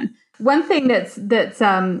person. One thing that's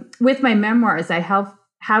with my memoirs, I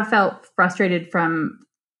have felt frustrated from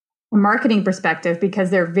a marketing perspective because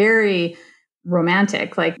they're very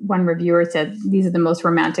romantic. Like one reviewer said, these are the most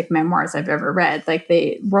romantic memoirs I've ever read. Like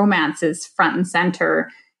the romance is front and center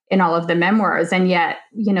in all of the memoirs. And yet,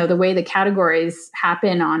 the way the categories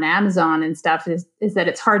happen on Amazon and stuff is that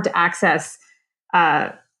it's hard to access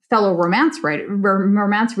fellow romance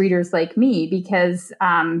readers like me because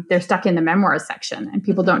they're stuck in the memoirs section and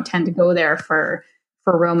people don't tend to go there for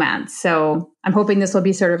romance. So I'm hoping this will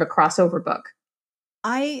be sort of a crossover book.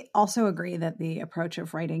 I also agree that the approach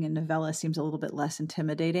of writing a novella seems a little bit less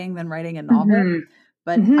intimidating than writing a novel. Mm-hmm.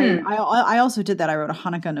 But mm-hmm. I also did that. I wrote a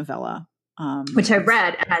Hanukkah novella. Which I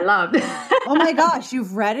read and I loved. Oh my gosh,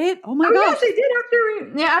 you've read it? Oh my gosh. Yes, I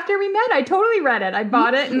did after we met. I totally read it. I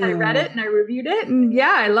bought it and I read it and I reviewed it. And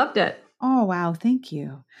yeah, I loved it. Oh, wow. Thank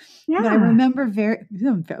you. Yeah. But I remember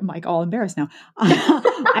I'm like all embarrassed now.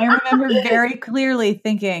 I remember very clearly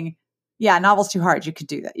thinking, yeah, novel's too hard. You could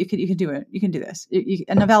do that. You could do it. You can do this.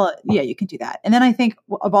 A novella. Yeah, you can do that. And then I think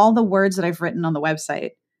of all the words that I've written on the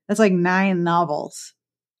website, that's like 9 novels.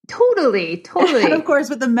 Totally. And of course,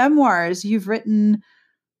 with the memoirs, you've written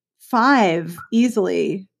 5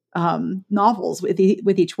 easily novels with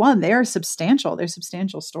each one. They are substantial. They're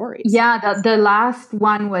substantial stories. Yeah, the last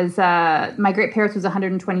one was My Grape Paris was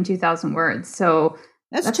 122,000 words. So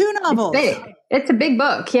that's 2 novels. It's a big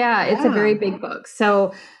book. Yeah, it's a very big book.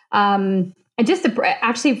 So and just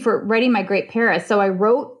actually for writing My Grape Paris, so I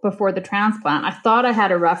wrote before the transplant. I thought I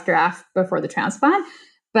had a rough draft before the transplant,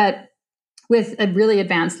 but with a really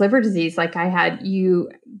advanced liver disease, like I had, you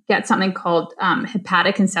get something called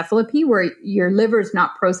hepatic encephalopathy, where your liver is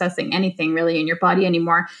not processing anything really in your body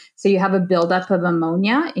anymore. So you have a buildup of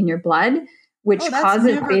ammonia in your blood, which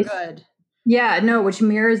causes good. Yeah, no, which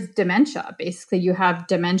mirrors dementia. Basically, you have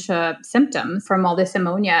dementia symptoms from all this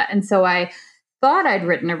ammonia. And so I thought I'd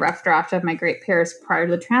written a rough draft of My Grape Paris prior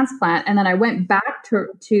to the transplant. And then I went back to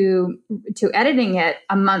editing it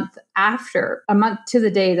a month to the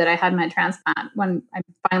day that I had my transplant, when I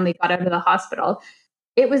finally got out of the hospital.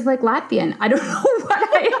 It was like Latvian. I don't know what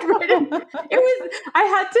I had written.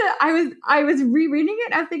 I was rereading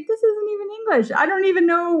it. I think this isn't even English. I don't even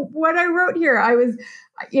know what I wrote here. I was,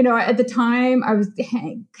 at the time I was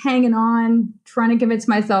hanging on, trying to convince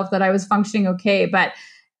myself that I was functioning okay, but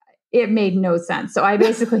it made no sense. So I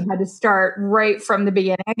basically had to start right from the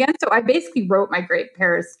beginning again. So I basically wrote My Grape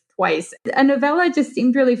Paris twice. A novella just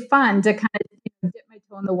seemed really fun to kind of dip my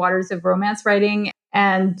toe in the waters of romance writing,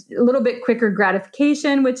 and a little bit quicker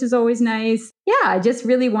gratification, which is always nice. Yeah, I just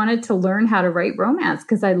really wanted to learn how to write romance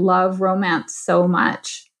because I love romance so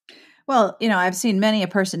much. Well, I've seen many a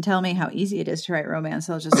person tell me how easy it is to write romance.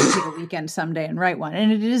 They'll just take a weekend someday and write one.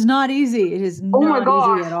 And it is not easy. It is Oh my not easy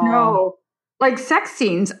gosh, at all. no. Like sex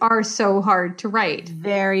scenes are so hard to write.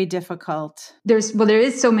 Very difficult. There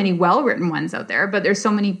is so many well-written ones out there, but there's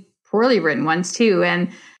so many poorly written ones too.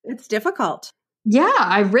 And it's difficult. Yeah,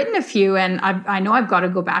 I've written a few and I know I've got to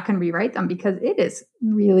go back and rewrite them because it is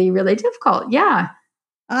really, really difficult. Yeah.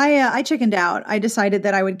 I chickened out. I decided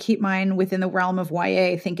that I would keep mine within the realm of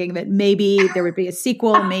YA, thinking that maybe there would be a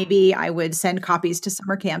sequel. Maybe I would send copies to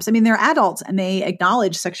summer camps. I mean, they're adults and they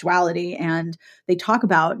acknowledge sexuality and they talk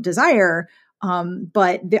about desire.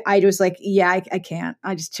 But I was like, yeah, I can't.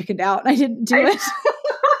 I just chickened out. I didn't do it.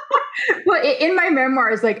 Well, in my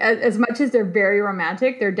memoirs, like as much as they're very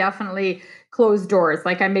romantic, they're definitely closed doors.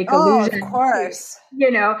 Like I make allusions, of course,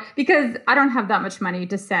 because I don't have that much money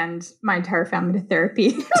to send my entire family to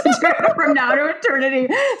therapy from now to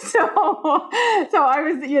eternity. So I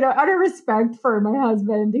was, out of respect for my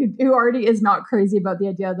husband, who already is not crazy about the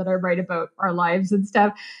idea that I write about our lives and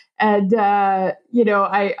stuff. And, I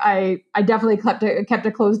definitely kept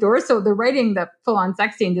a closed door. So the writing the full on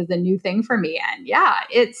sex scenes is a new thing for me. And yeah,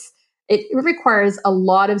 it requires a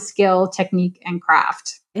lot of skill, technique, and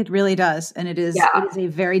craft. It really does. And it is a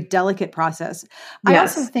very delicate process. Yes. I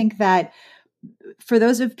also think that for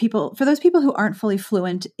those people who aren't fully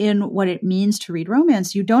fluent in what it means to read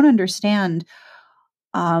romance, you don't understand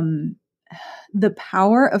the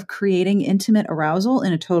power of creating intimate arousal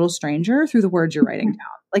in a total stranger through the words you're writing down.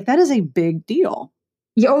 Like that is a big deal.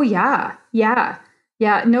 Oh yeah. Yeah.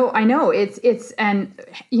 Yeah. No, I know it's, and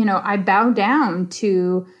I bow down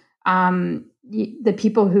to, the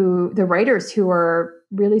writers who are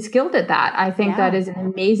really skilled at that. I think that is an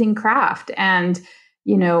amazing craft, and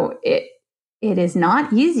it is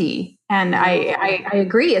not easy. And I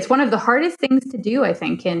agree. It's one of the hardest things to do, I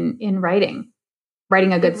think, in writing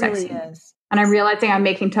a good sex scene. Is. And I'm realizing I'm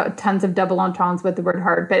making tons of double entendres with the word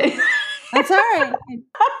hard, but that's all right.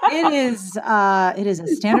 It is a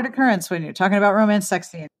standard occurrence when you're talking about romance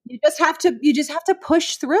sex scene. You just have to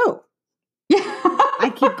push through.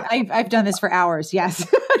 I've done this for hours. Yes.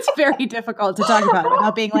 It's very difficult to talk about it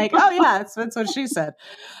without being like, oh yeah, that's what she said.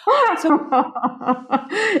 So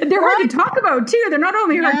they're hard to talk about too. They're not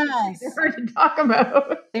only hard, they're hard to talk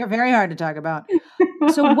about. They're very hard to talk about.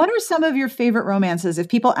 So what are some of your favorite romances? If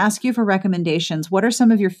people ask you for recommendations, what are some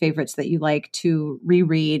of your favorites that you like to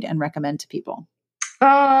reread and recommend to people?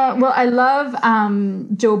 Well, I love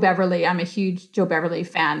Jo Beverley. I'm a huge Jo Beverley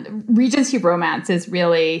fan. Regency romance is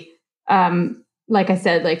really like I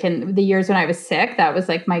said, like in the years when I was sick, that was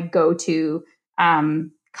like my go-to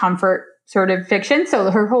comfort sort of fiction.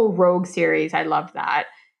 So her whole Rogue series, I loved that.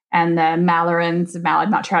 And the I'm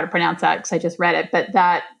not sure how to pronounce that because I just read it, but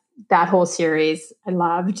that whole series I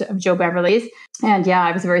loved of Jo Beverley's. And yeah,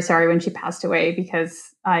 I was very sorry when she passed away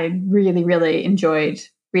because I really, really enjoyed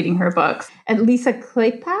reading her books. And Lisa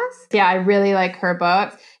Kleypas, yeah, I really like her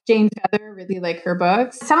books. Jane Feather, really like her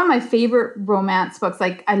books. Some of my favorite romance books,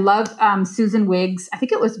 like I love Susan Wiggs. I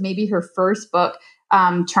think it was maybe her first book,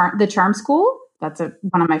 The Charm School. That's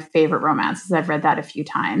one of my favorite romances. I've read that a few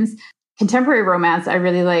times. Contemporary romance, I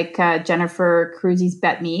really like Jennifer Cruzy's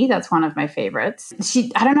Bet Me. That's one of my favorites.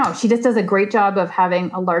 I don't know, she just does a great job of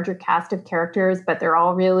having a larger cast of characters, but they're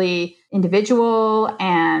all really individual.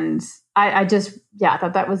 And I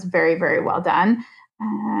thought that was very, very well done.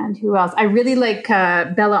 And who else? I really like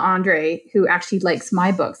Bella Andre, who actually likes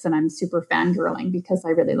my books, and I'm super fangirling because I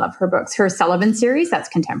really love her books. Her Sullivan series, that's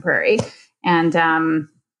contemporary. And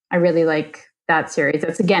I really like that series.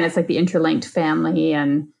 It's like the interlinked family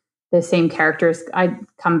and the same characters. I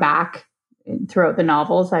come back throughout the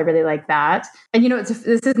novels. I really like that. And this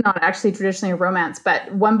is not actually traditionally a romance,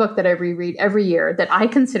 but one book that I reread every year that I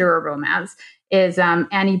consider a romance is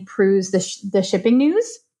Annie Proulx's The Shipping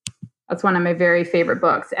News. That's one of my very favorite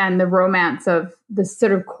books. And the romance of this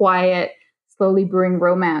sort of quiet, slowly brewing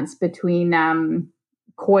romance between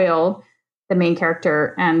Coyle, the main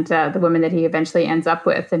character, and the woman that he eventually ends up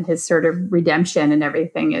with, and his sort of redemption and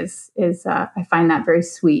everything is I find that very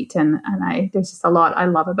sweet. And there's just a lot I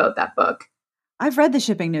love about that book. I've read The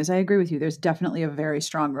Shipping News. I agree with you. There's definitely a very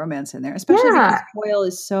strong romance in there, especially because Coyle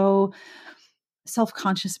is so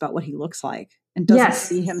self-conscious about what he looks like and doesn't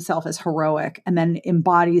see himself as heroic, and then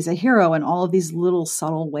embodies a hero in all of these little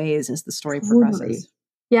subtle ways as the story progresses.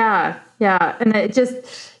 Yeah. And it just,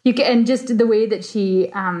 just the way that she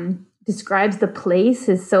describes the place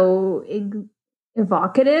is so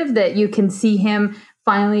evocative that you can see him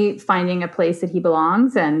finally finding a place that he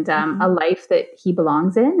belongs and a life that he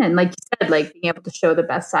belongs in. And like you said, like being able to show the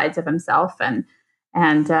best sides of himself. And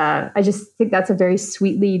I just think that's a very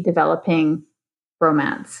sweetly developing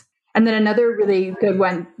romance. And then another really good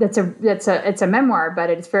one it's a memoir, but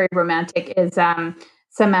it's very romantic, is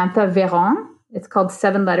Samantha Véron. It's called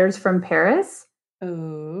 7 Letters from Paris.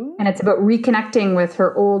 Oh. And it's about reconnecting with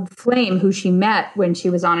her old flame who she met when she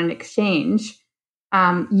was on an exchange.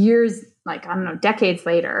 Years, like, I don't know, decades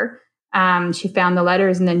later, she found the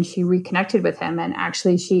letters and then she reconnected with him. And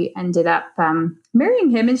actually she ended up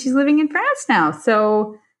marrying him, and she's living in France now.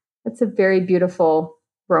 So that's a very beautiful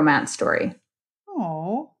romance story.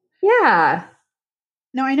 Oh. Yeah.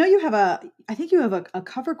 Now, I know I think you have a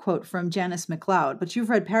cover quote from Janice MacLeod, but you've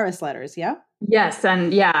read Paris Letters, yeah? Yes.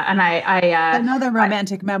 And Another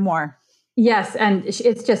romantic memoir. Yes. And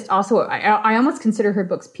it's just also, I almost consider her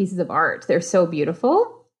books pieces of art. They're so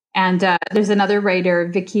beautiful. And there's another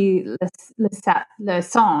writer, Vicky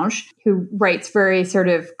Lessange, who writes very sort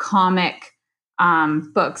of comic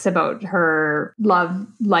books about her love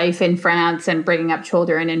life in France and bringing up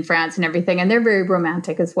children in France and everything. And they're very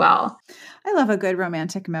romantic as well. I love a good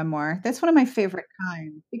romantic memoir. That's one of my favorite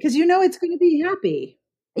kinds because it's going to be happy.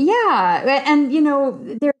 Yeah. And,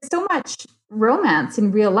 there's so much romance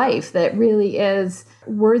in real life that really is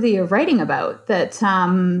worthy of writing about, that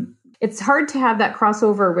it's hard to have that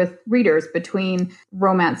crossover with readers between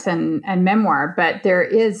romance and memoir, but there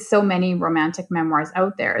is so many romantic memoirs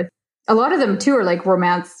out there. A lot of them too are like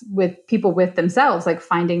romance with people with themselves, like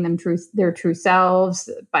finding their true selves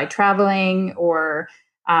by traveling, or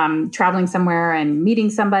traveling somewhere and meeting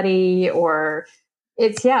somebody, or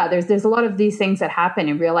there's a lot of these things that happen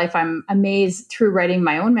in real life. I'm amazed through writing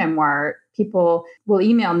my own memoir. People will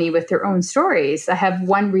email me with their own stories. I have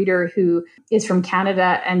one reader who is from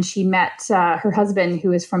Canada, and she met her husband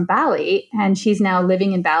who is from Bali, and she's now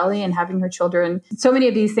living in Bali and having her children. So many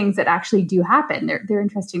of these things that actually do happen. They're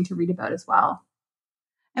interesting to read about as well.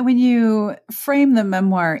 And when you frame the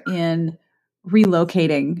memoir in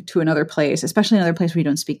relocating to another place, especially another place where you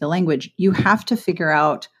don't speak the language, you have to figure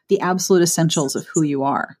out the absolute essentials of who you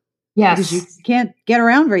are. Yes. Because you can't get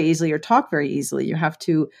around very easily or talk very easily. You have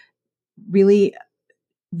to really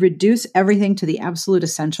reduce everything to the absolute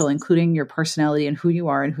essential, including your personality and who you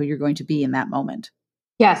are and who you're going to be in that moment.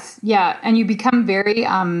 Yes. Yeah. And you become very,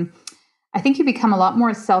 I think you become a lot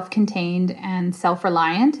more self-contained and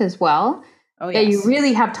self-reliant as well. Oh, yes. That you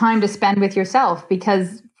really have time to spend with yourself,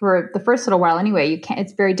 because for the first little while anyway,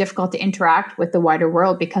 it's very difficult to interact with the wider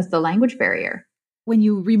world because of the language barrier. When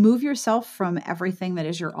you remove yourself from everything that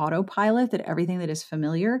is your autopilot, that everything that is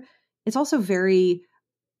familiar, it's also very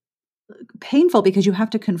painful because you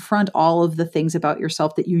have to confront all of the things about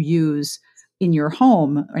yourself that you use in your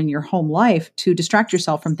home and your home life to distract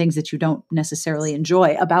yourself from things that you don't necessarily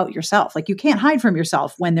enjoy about yourself. Like, you can't hide from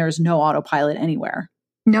yourself when there's no autopilot anywhere.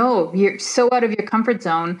 No, you're so out of your comfort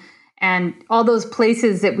zone, and all those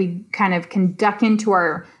places that we kind of can duck into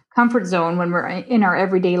our comfort zone when we're in our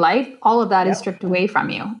everyday life, all of that is stripped away from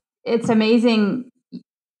you. It's amazing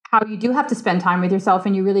how you do have to spend time with yourself,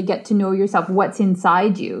 and you really get to know yourself, what's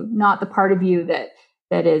inside you, not the part of you that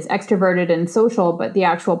is extroverted and social, but the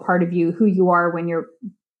actual part of you, who you are when you're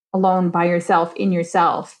alone by yourself in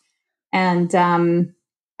yourself. And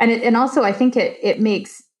also I think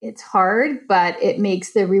it's hard, but it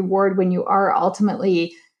makes the reward when you are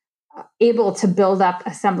ultimately able to build up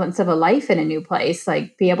a semblance of a life in a new place,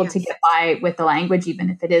 like be able to get by with the language, even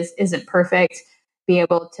if it isn't perfect, be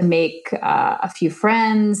able to make a few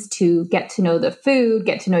friends, to get to know the food,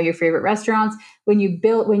 get to know your favorite restaurants. When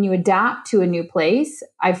you adapt to a new place,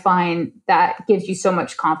 I find that gives you so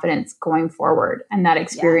much confidence going forward. And that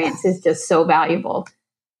experience is just so valuable.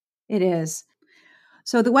 It is.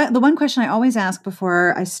 So the one question I always ask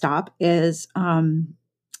before I stop is,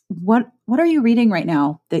 what are you reading right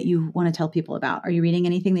now that you want to tell people about? Are you reading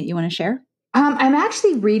anything that you want to share? I'm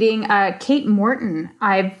actually reading Kate Morton.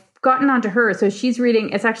 I've gotten onto her. So she's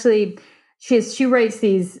reading, she writes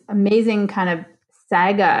these amazing kind of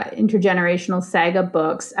intergenerational saga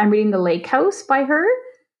books. I'm reading The Lake House by her.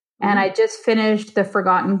 And I just finished The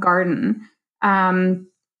Forgotten Garden.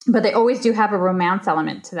 But they always do have a romance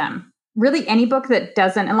element to them. Really, any book that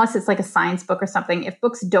doesn't, unless it's like a science book or something, if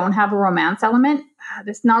books don't have a romance element,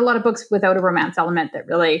 there's not a lot of books without a romance element that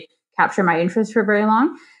really capture my interest for very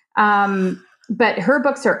long. But her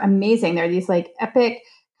books are amazing. They're these like epic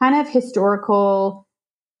kind of historical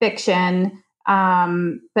fiction,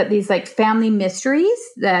 but these like family mysteries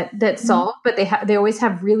that solve, but they always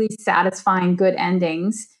have really satisfying, good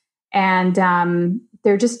endings. And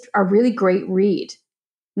they're just a really great read.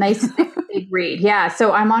 Nice big read. Yeah.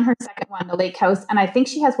 So I'm on her second one, The Lake House. And I think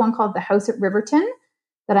she has one called The House at Riverton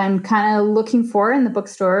that I'm kind of looking for in the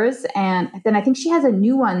bookstores. And then I think she has a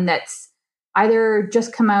new one that's either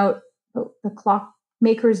just come out, The Clock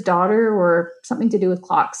maker's daughter or something to do with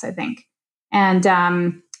clocks, I think. And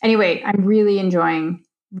anyway, I'm really enjoying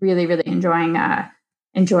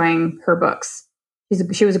her books.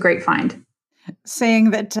 She was a great find.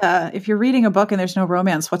 Saying that if you're reading a book and there's no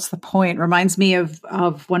romance, what's the point? Reminds me of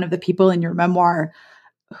one of the people in your memoir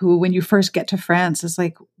who, when you first get to France, is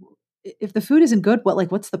like, if the food isn't good,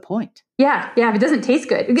 what's the point? Yeah, if it doesn't taste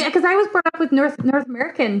good. Because I was brought up with North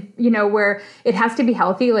American, where it has to be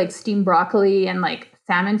healthy, like steamed broccoli and like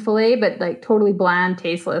salmon fillet, but like totally bland,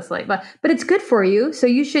 tasteless. But it's good for you, so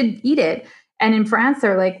you should eat it. And in France,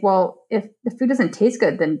 they're like, well, if the food doesn't taste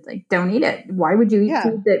good, then like don't eat it. Why would you eat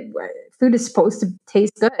food that food is supposed to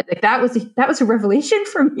taste good? Like that was a revelation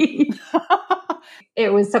for me.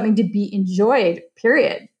 It was something to be enjoyed.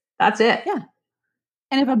 Period. That's it. Yeah.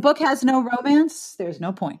 And if a book has no romance, there's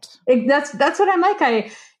no point. That's what I'm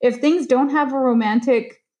like. If things don't have a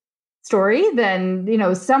romantic story, then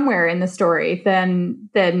somewhere in the story, then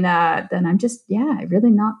I'm just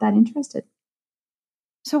really not that interested.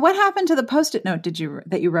 So what happened to the Post-it note that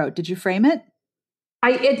you wrote? Did you frame it?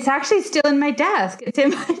 It's actually still in my desk. It's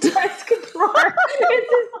in my desk drawer.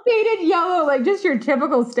 It's a faded yellow, like just your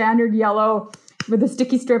typical standard yellow with a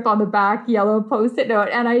sticky strip on the back, yellow Post-it note.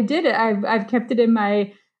 And I did it. I've kept it in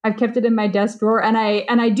my desk drawer. And I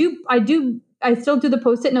still do the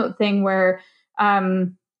Post-it note thing where,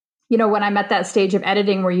 when I'm at that stage of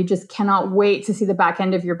editing where you just cannot wait to see the back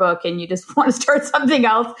end of your book and you just want to start something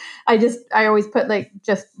else, I always put like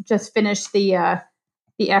just finish the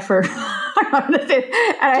effort.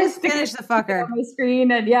 Just finish the fucker on my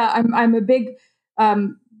screen. And I'm a big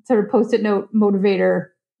sort of Post-it note motivator.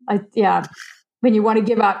 When you want to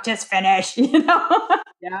give up, just finish.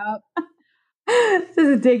 Yeah.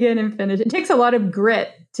 Just dig in and finish. It takes a lot of grit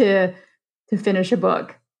to finish a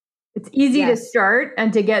book. It's easy to start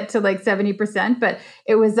and to get to like 70%, but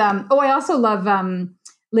it was, I also love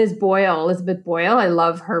Elizabeth Boyle. I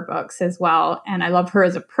love her books as well. And I love her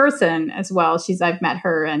as a person as well. I've met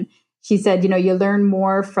her, and she said, you learn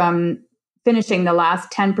more from finishing the last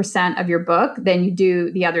 10% of your book than you do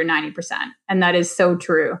the other 90%. And that is so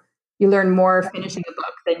true. You learn more finishing a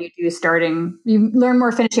book than you do you learn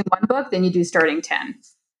more finishing one book than you do starting 10.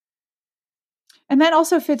 And that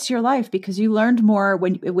also fits your life because you learned more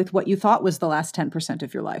with what you thought was the last 10%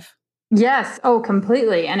 of your life. Yes. Oh,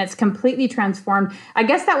 completely. And it's completely transformed. I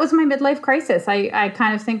guess that was my midlife crisis. I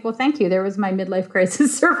kind of think, well, thank you. There was my midlife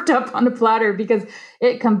crisis served up on a platter because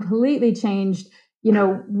it completely changed.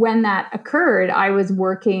 When that occurred, I was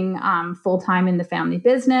working full-time in the family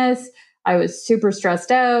business. I was super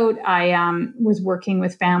stressed out. I was working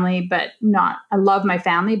with family, I love my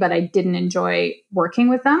family, but I didn't enjoy working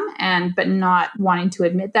with them but not wanting to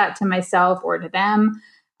admit that to myself or to them.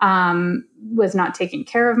 Was not taking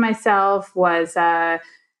care of myself, was,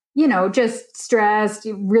 just stressed,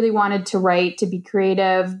 really wanted to write, to be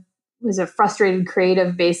creative, was a frustrated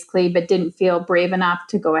creative basically, but didn't feel brave enough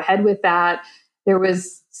to go ahead with that. There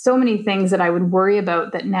was so many things that I would worry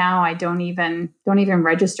about that now I don't even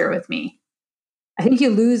register with me. I think you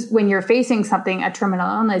lose when you're facing something, a terminal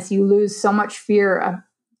illness, you lose so many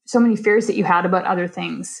fears that you had about other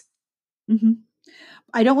things. Mm-hmm.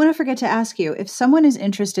 I don't want to forget to ask you, if someone is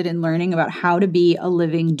interested in learning about how to be a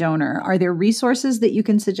living donor, are there resources that you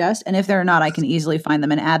can suggest? And if there are not, I can easily find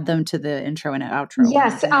them and add them to the intro and outro.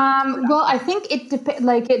 Yes. Well, I think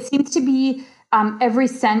it seems to be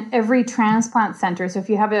every transplant center. So if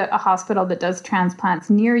you have a hospital that does transplants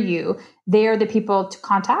near you, they are the people to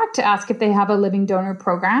contact to ask if they have a living donor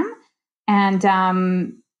program. And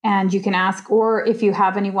you can ask, or if you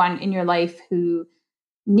have anyone in your life who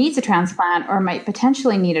needs a transplant or might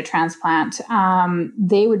potentially need a transplant,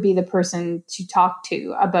 they would be the person to talk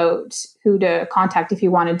to about who to contact if you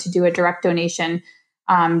wanted to do a direct donation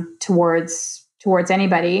towards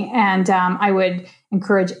anybody. And I would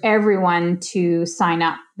encourage everyone to sign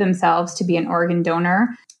up themselves to be an organ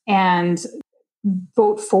donor and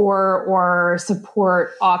vote for or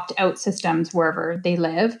support opt-out systems wherever they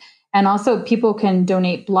live. And also people can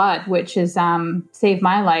donate blood, which is saved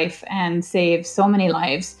my life and saved so many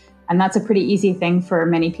lives. And that's a pretty easy thing for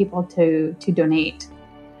many people to donate.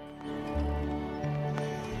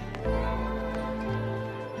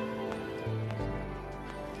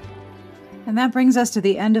 And that brings us to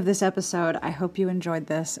the end of this episode. I hope you enjoyed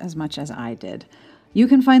this as much as I did. You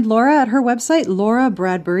can find Laura at her website,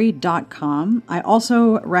 laurabradbury.com. I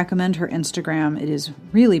also recommend her Instagram. It is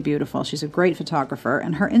really beautiful. She's a great photographer,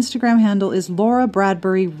 and her Instagram handle is Laura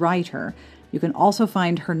Bradbury Writer. You can also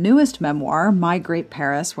find her newest memoir, My Great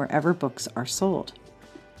Paris, wherever books are sold.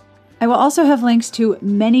 I will also have links to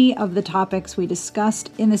many of the topics we discussed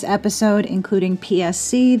in this episode, including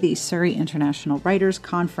PSC, the Surrey International Writers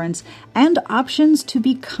Conference, and options to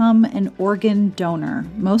become an organ donor.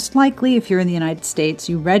 Most likely, if you're in the United States,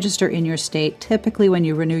 you register in your state, typically when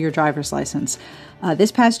you renew your driver's license.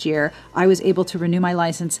 This past year, I was able to renew my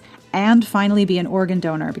license and finally be an organ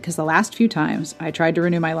donor because the last few times I tried to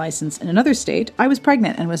renew my license in another state, I was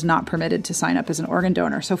pregnant and was not permitted to sign up as an organ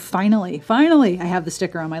donor. So finally, I have the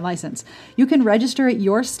sticker on my license. You can register at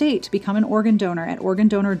your state to become an organ donor at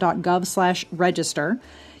organdonor.gov/register.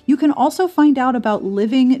 You can also find out about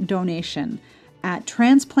living donation at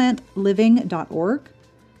transplantliving.org.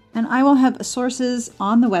 And I will have sources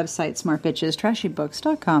on the website,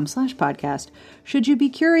 smartbitchestrashybooks.com/podcast. Should you be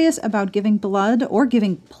curious about giving blood or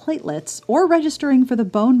giving platelets or registering for the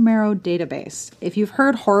bone marrow database. If you've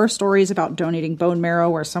heard horror stories about donating bone marrow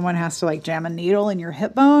where someone has to jam a needle in your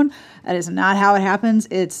hip bone, that is not how it happens.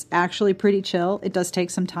 It's actually pretty chill. It does take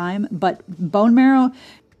some time, but bone marrow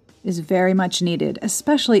is very much needed,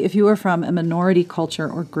 especially if you are from a minority culture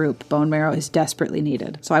or group. Bone marrow is desperately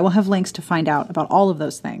needed. So I will have links to find out about all of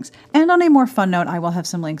those things. And on a more fun note, I will have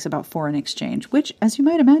some links about foreign exchange, which, as you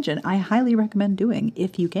might imagine, I highly recommend doing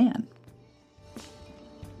if you can.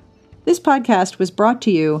 This podcast was brought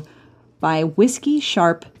to you by Whiskey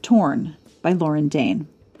Sharp Torn by Lauren Dane.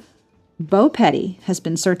 Beau Petty has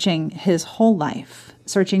been searching his whole life,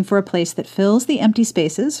 searching for a place that fills the empty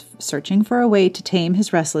spaces, searching for a way to tame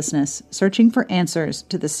his restlessness, searching for answers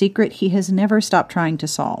to the secret he has never stopped trying to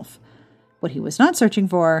solve. What he was not searching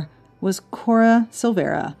for was Cora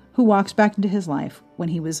Silvera, who walks back into his life when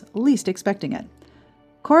he was least expecting it.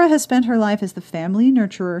 Cora has spent her life as the family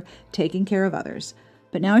nurturer, taking care of others,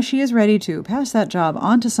 but now she is ready to pass that job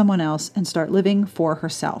on to someone else and start living for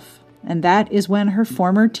herself. And that is when her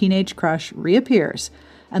former teenage crush reappears,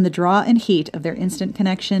 and the draw and heat of their instant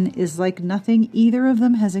connection is like nothing either of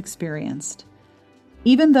them has experienced.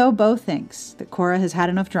 Even though Beau thinks that Cora has had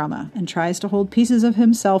enough drama and tries to hold pieces of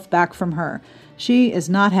himself back from her, she is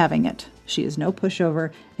not having it. She is no pushover,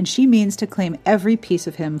 and she means to claim every piece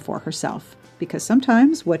of him for herself, because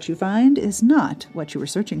sometimes what you find is not what you were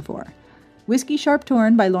searching for. Whiskey Sharp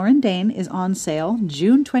Torn by Lauren Dane is on sale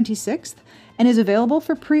June 26th and is available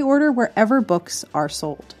for pre-order wherever books are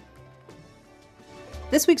sold.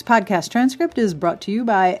 This week's podcast transcript is brought to you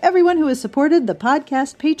by everyone who has supported the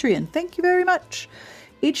podcast Patreon. Thank you very much.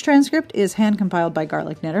 Each transcript is hand-compiled by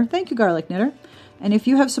Garlic Knitter. Thank you, Garlic Knitter. And if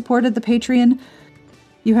you have supported the Patreon,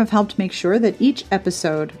 you have helped make sure that each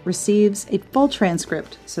episode receives a full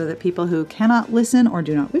transcript so that people who cannot listen or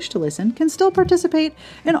do not wish to listen can still participate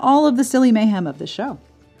in all of the silly mayhem of the show.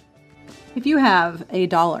 If you have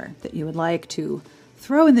 $1 that you would like to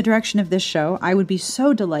throw in the direction of this show, I would be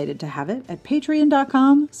so delighted to have it at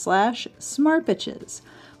patreon.com/smartbitches.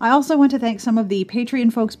 I also want to thank some of the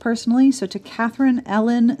Patreon folks personally. So to Catherine,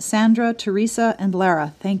 Ellen, Sandra, Teresa, and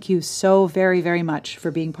Lara, thank you so very, very much for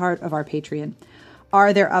being part of our Patreon.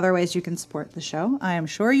 Are there other ways you can support the show? I am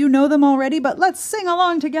sure you know them already, but let's sing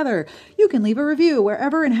along together. You can leave a review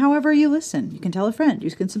wherever and however you listen. You can tell a friend.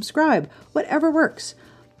 You can subscribe. Whatever works.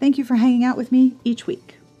 Thank you for hanging out with me each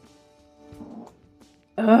week.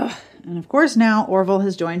 And of course now Orville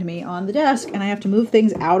has joined me on the desk and I have to move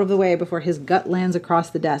things out of the way before his gut lands across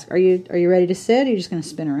the desk. Are you ready to sit? Or are you just going to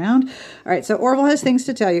spin around? All right, so Orville has things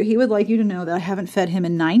to tell you. He would like you to know that I haven't fed him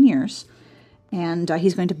in 9 years. And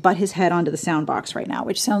he's going to butt his head onto the sound box right now,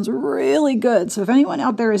 which sounds really good. So if anyone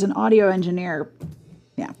out there is an audio engineer,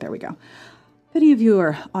 yeah, there we go. If any of you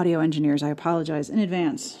are audio engineers, I apologize in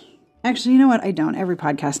advance. Actually, you know what? I don't. Every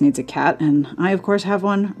podcast needs a cat, and I, of course, have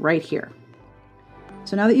one right here.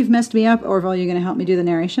 So now that you've messed me up, Orville, you're going to help me do the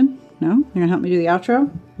narration? No? You're going to help me do the outro?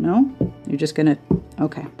 No? You're just going to...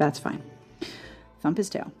 Okay, that's fine. Thump his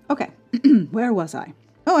tail. Okay, where was I?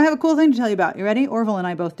 Oh, I have a cool thing to tell you about. You ready? Orville and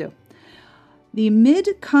I both do. The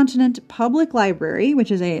Mid-Continent Public Library, which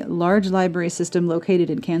is a large library system located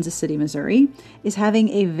in Kansas City, Missouri, is having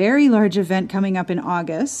a very large event coming up in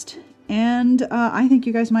August. And I think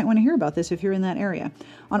you guys might want to hear about this if you're in that area.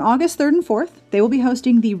 On August 3rd and 4th, they will be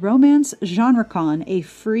hosting the Romance GenreCon, a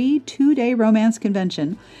free 2-day romance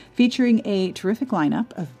convention featuring a terrific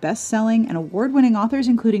lineup of best-selling and award-winning authors,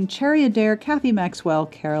 including Cherry Adair, Kathy Maxwell,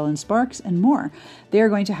 Carolyn Sparks, and more. They are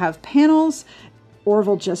going to have panels.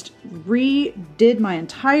 Orville just redid my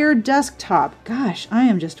entire desktop. Gosh, I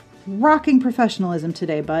am just rocking professionalism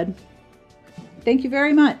today, bud. Thank you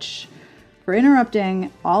very much for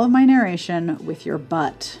interrupting all of my narration with your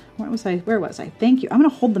butt. Where was I? Thank you. I'm going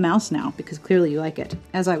to hold the mouse now because clearly you like it.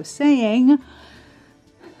 As I was saying,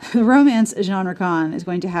 The Romance Genre Con is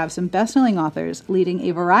going to have some best-selling authors leading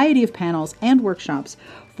a variety of panels and workshops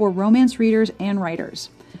for romance readers and writers.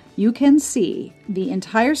 You can see the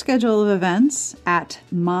entire schedule of events at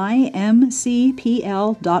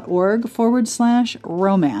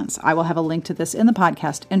mymcpl.org/romance. I will have a link to this in the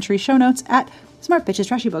podcast entry show notes at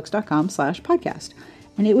smartbitchestrashybooks.com/podcast.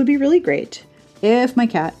 And it would be really great if my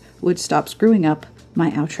cat would stop screwing up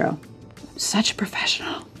my outro. Such a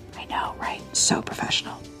professional. I know, right? So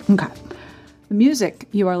professional. Okay. The music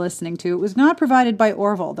you are listening to was not provided by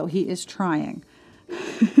Orville, though he is trying.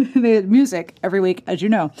 The music every week, as you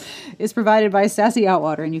know, is provided by Sassy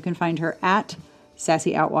Outwater, and you can find her at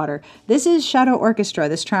Sassy Outwater. This is Shadow Orchestra.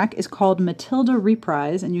 This track is called Matilda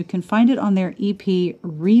Reprise, and you can find it on their EP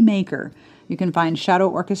Remaker. You can find Shadow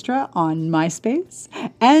Orchestra on MySpace,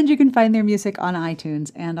 and you can find their music on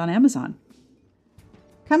iTunes and on Amazon.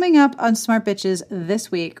 Coming up on Smart Bitches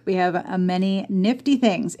this week, we have many nifty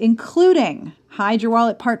things, including Hide Your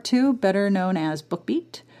Wallet Part 2, better known as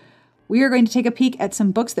Bookbeat. We are going to take a peek at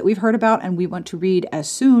some books that we've heard about and we want to read as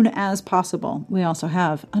soon as possible. We also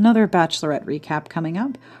have another Bachelorette recap coming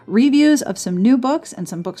up, reviews of some new books and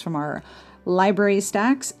some books from our library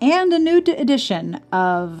stacks, and a new edition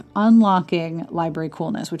of Unlocking Library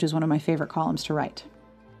Coolness, which is one of my favorite columns to write.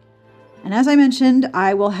 And as I mentioned,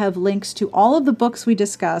 I will have links to all of the books we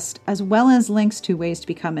discussed, as well as links to ways to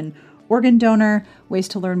become an organ donor, ways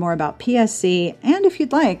to learn more about PSC, and if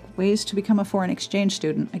you'd like, ways to become a foreign exchange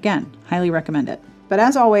student. Again, highly recommend it. But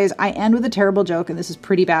as always, I end with a terrible joke, and this is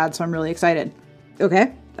pretty bad, so I'm really excited.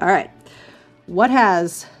 Okay? All right. What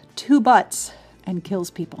has 2 butts and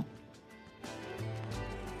kills people?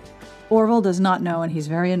 Orville does not know, and he's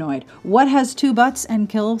very annoyed. What has 2 butts and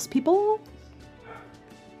kills people?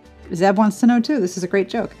 Zeb wants to know, too. This is a great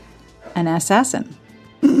joke. An assassin.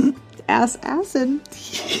 Assassin.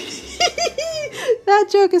 That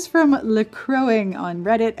joke is from LeCrowing on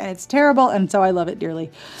Reddit, and it's terrible, and so I love it dearly.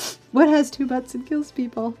 What has 2 butts and kills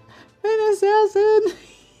people? An assassin.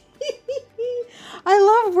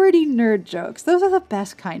 I love wordy nerd jokes. Those are the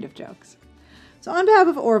best kind of jokes. So on behalf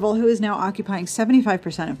of Orville, who is now occupying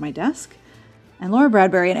 75% of my desk, and Laura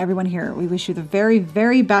Bradbury and everyone here, we wish you the very,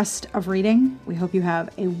 very best of reading. We hope you have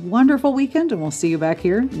a wonderful weekend, and we'll see you back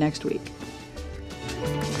here next week.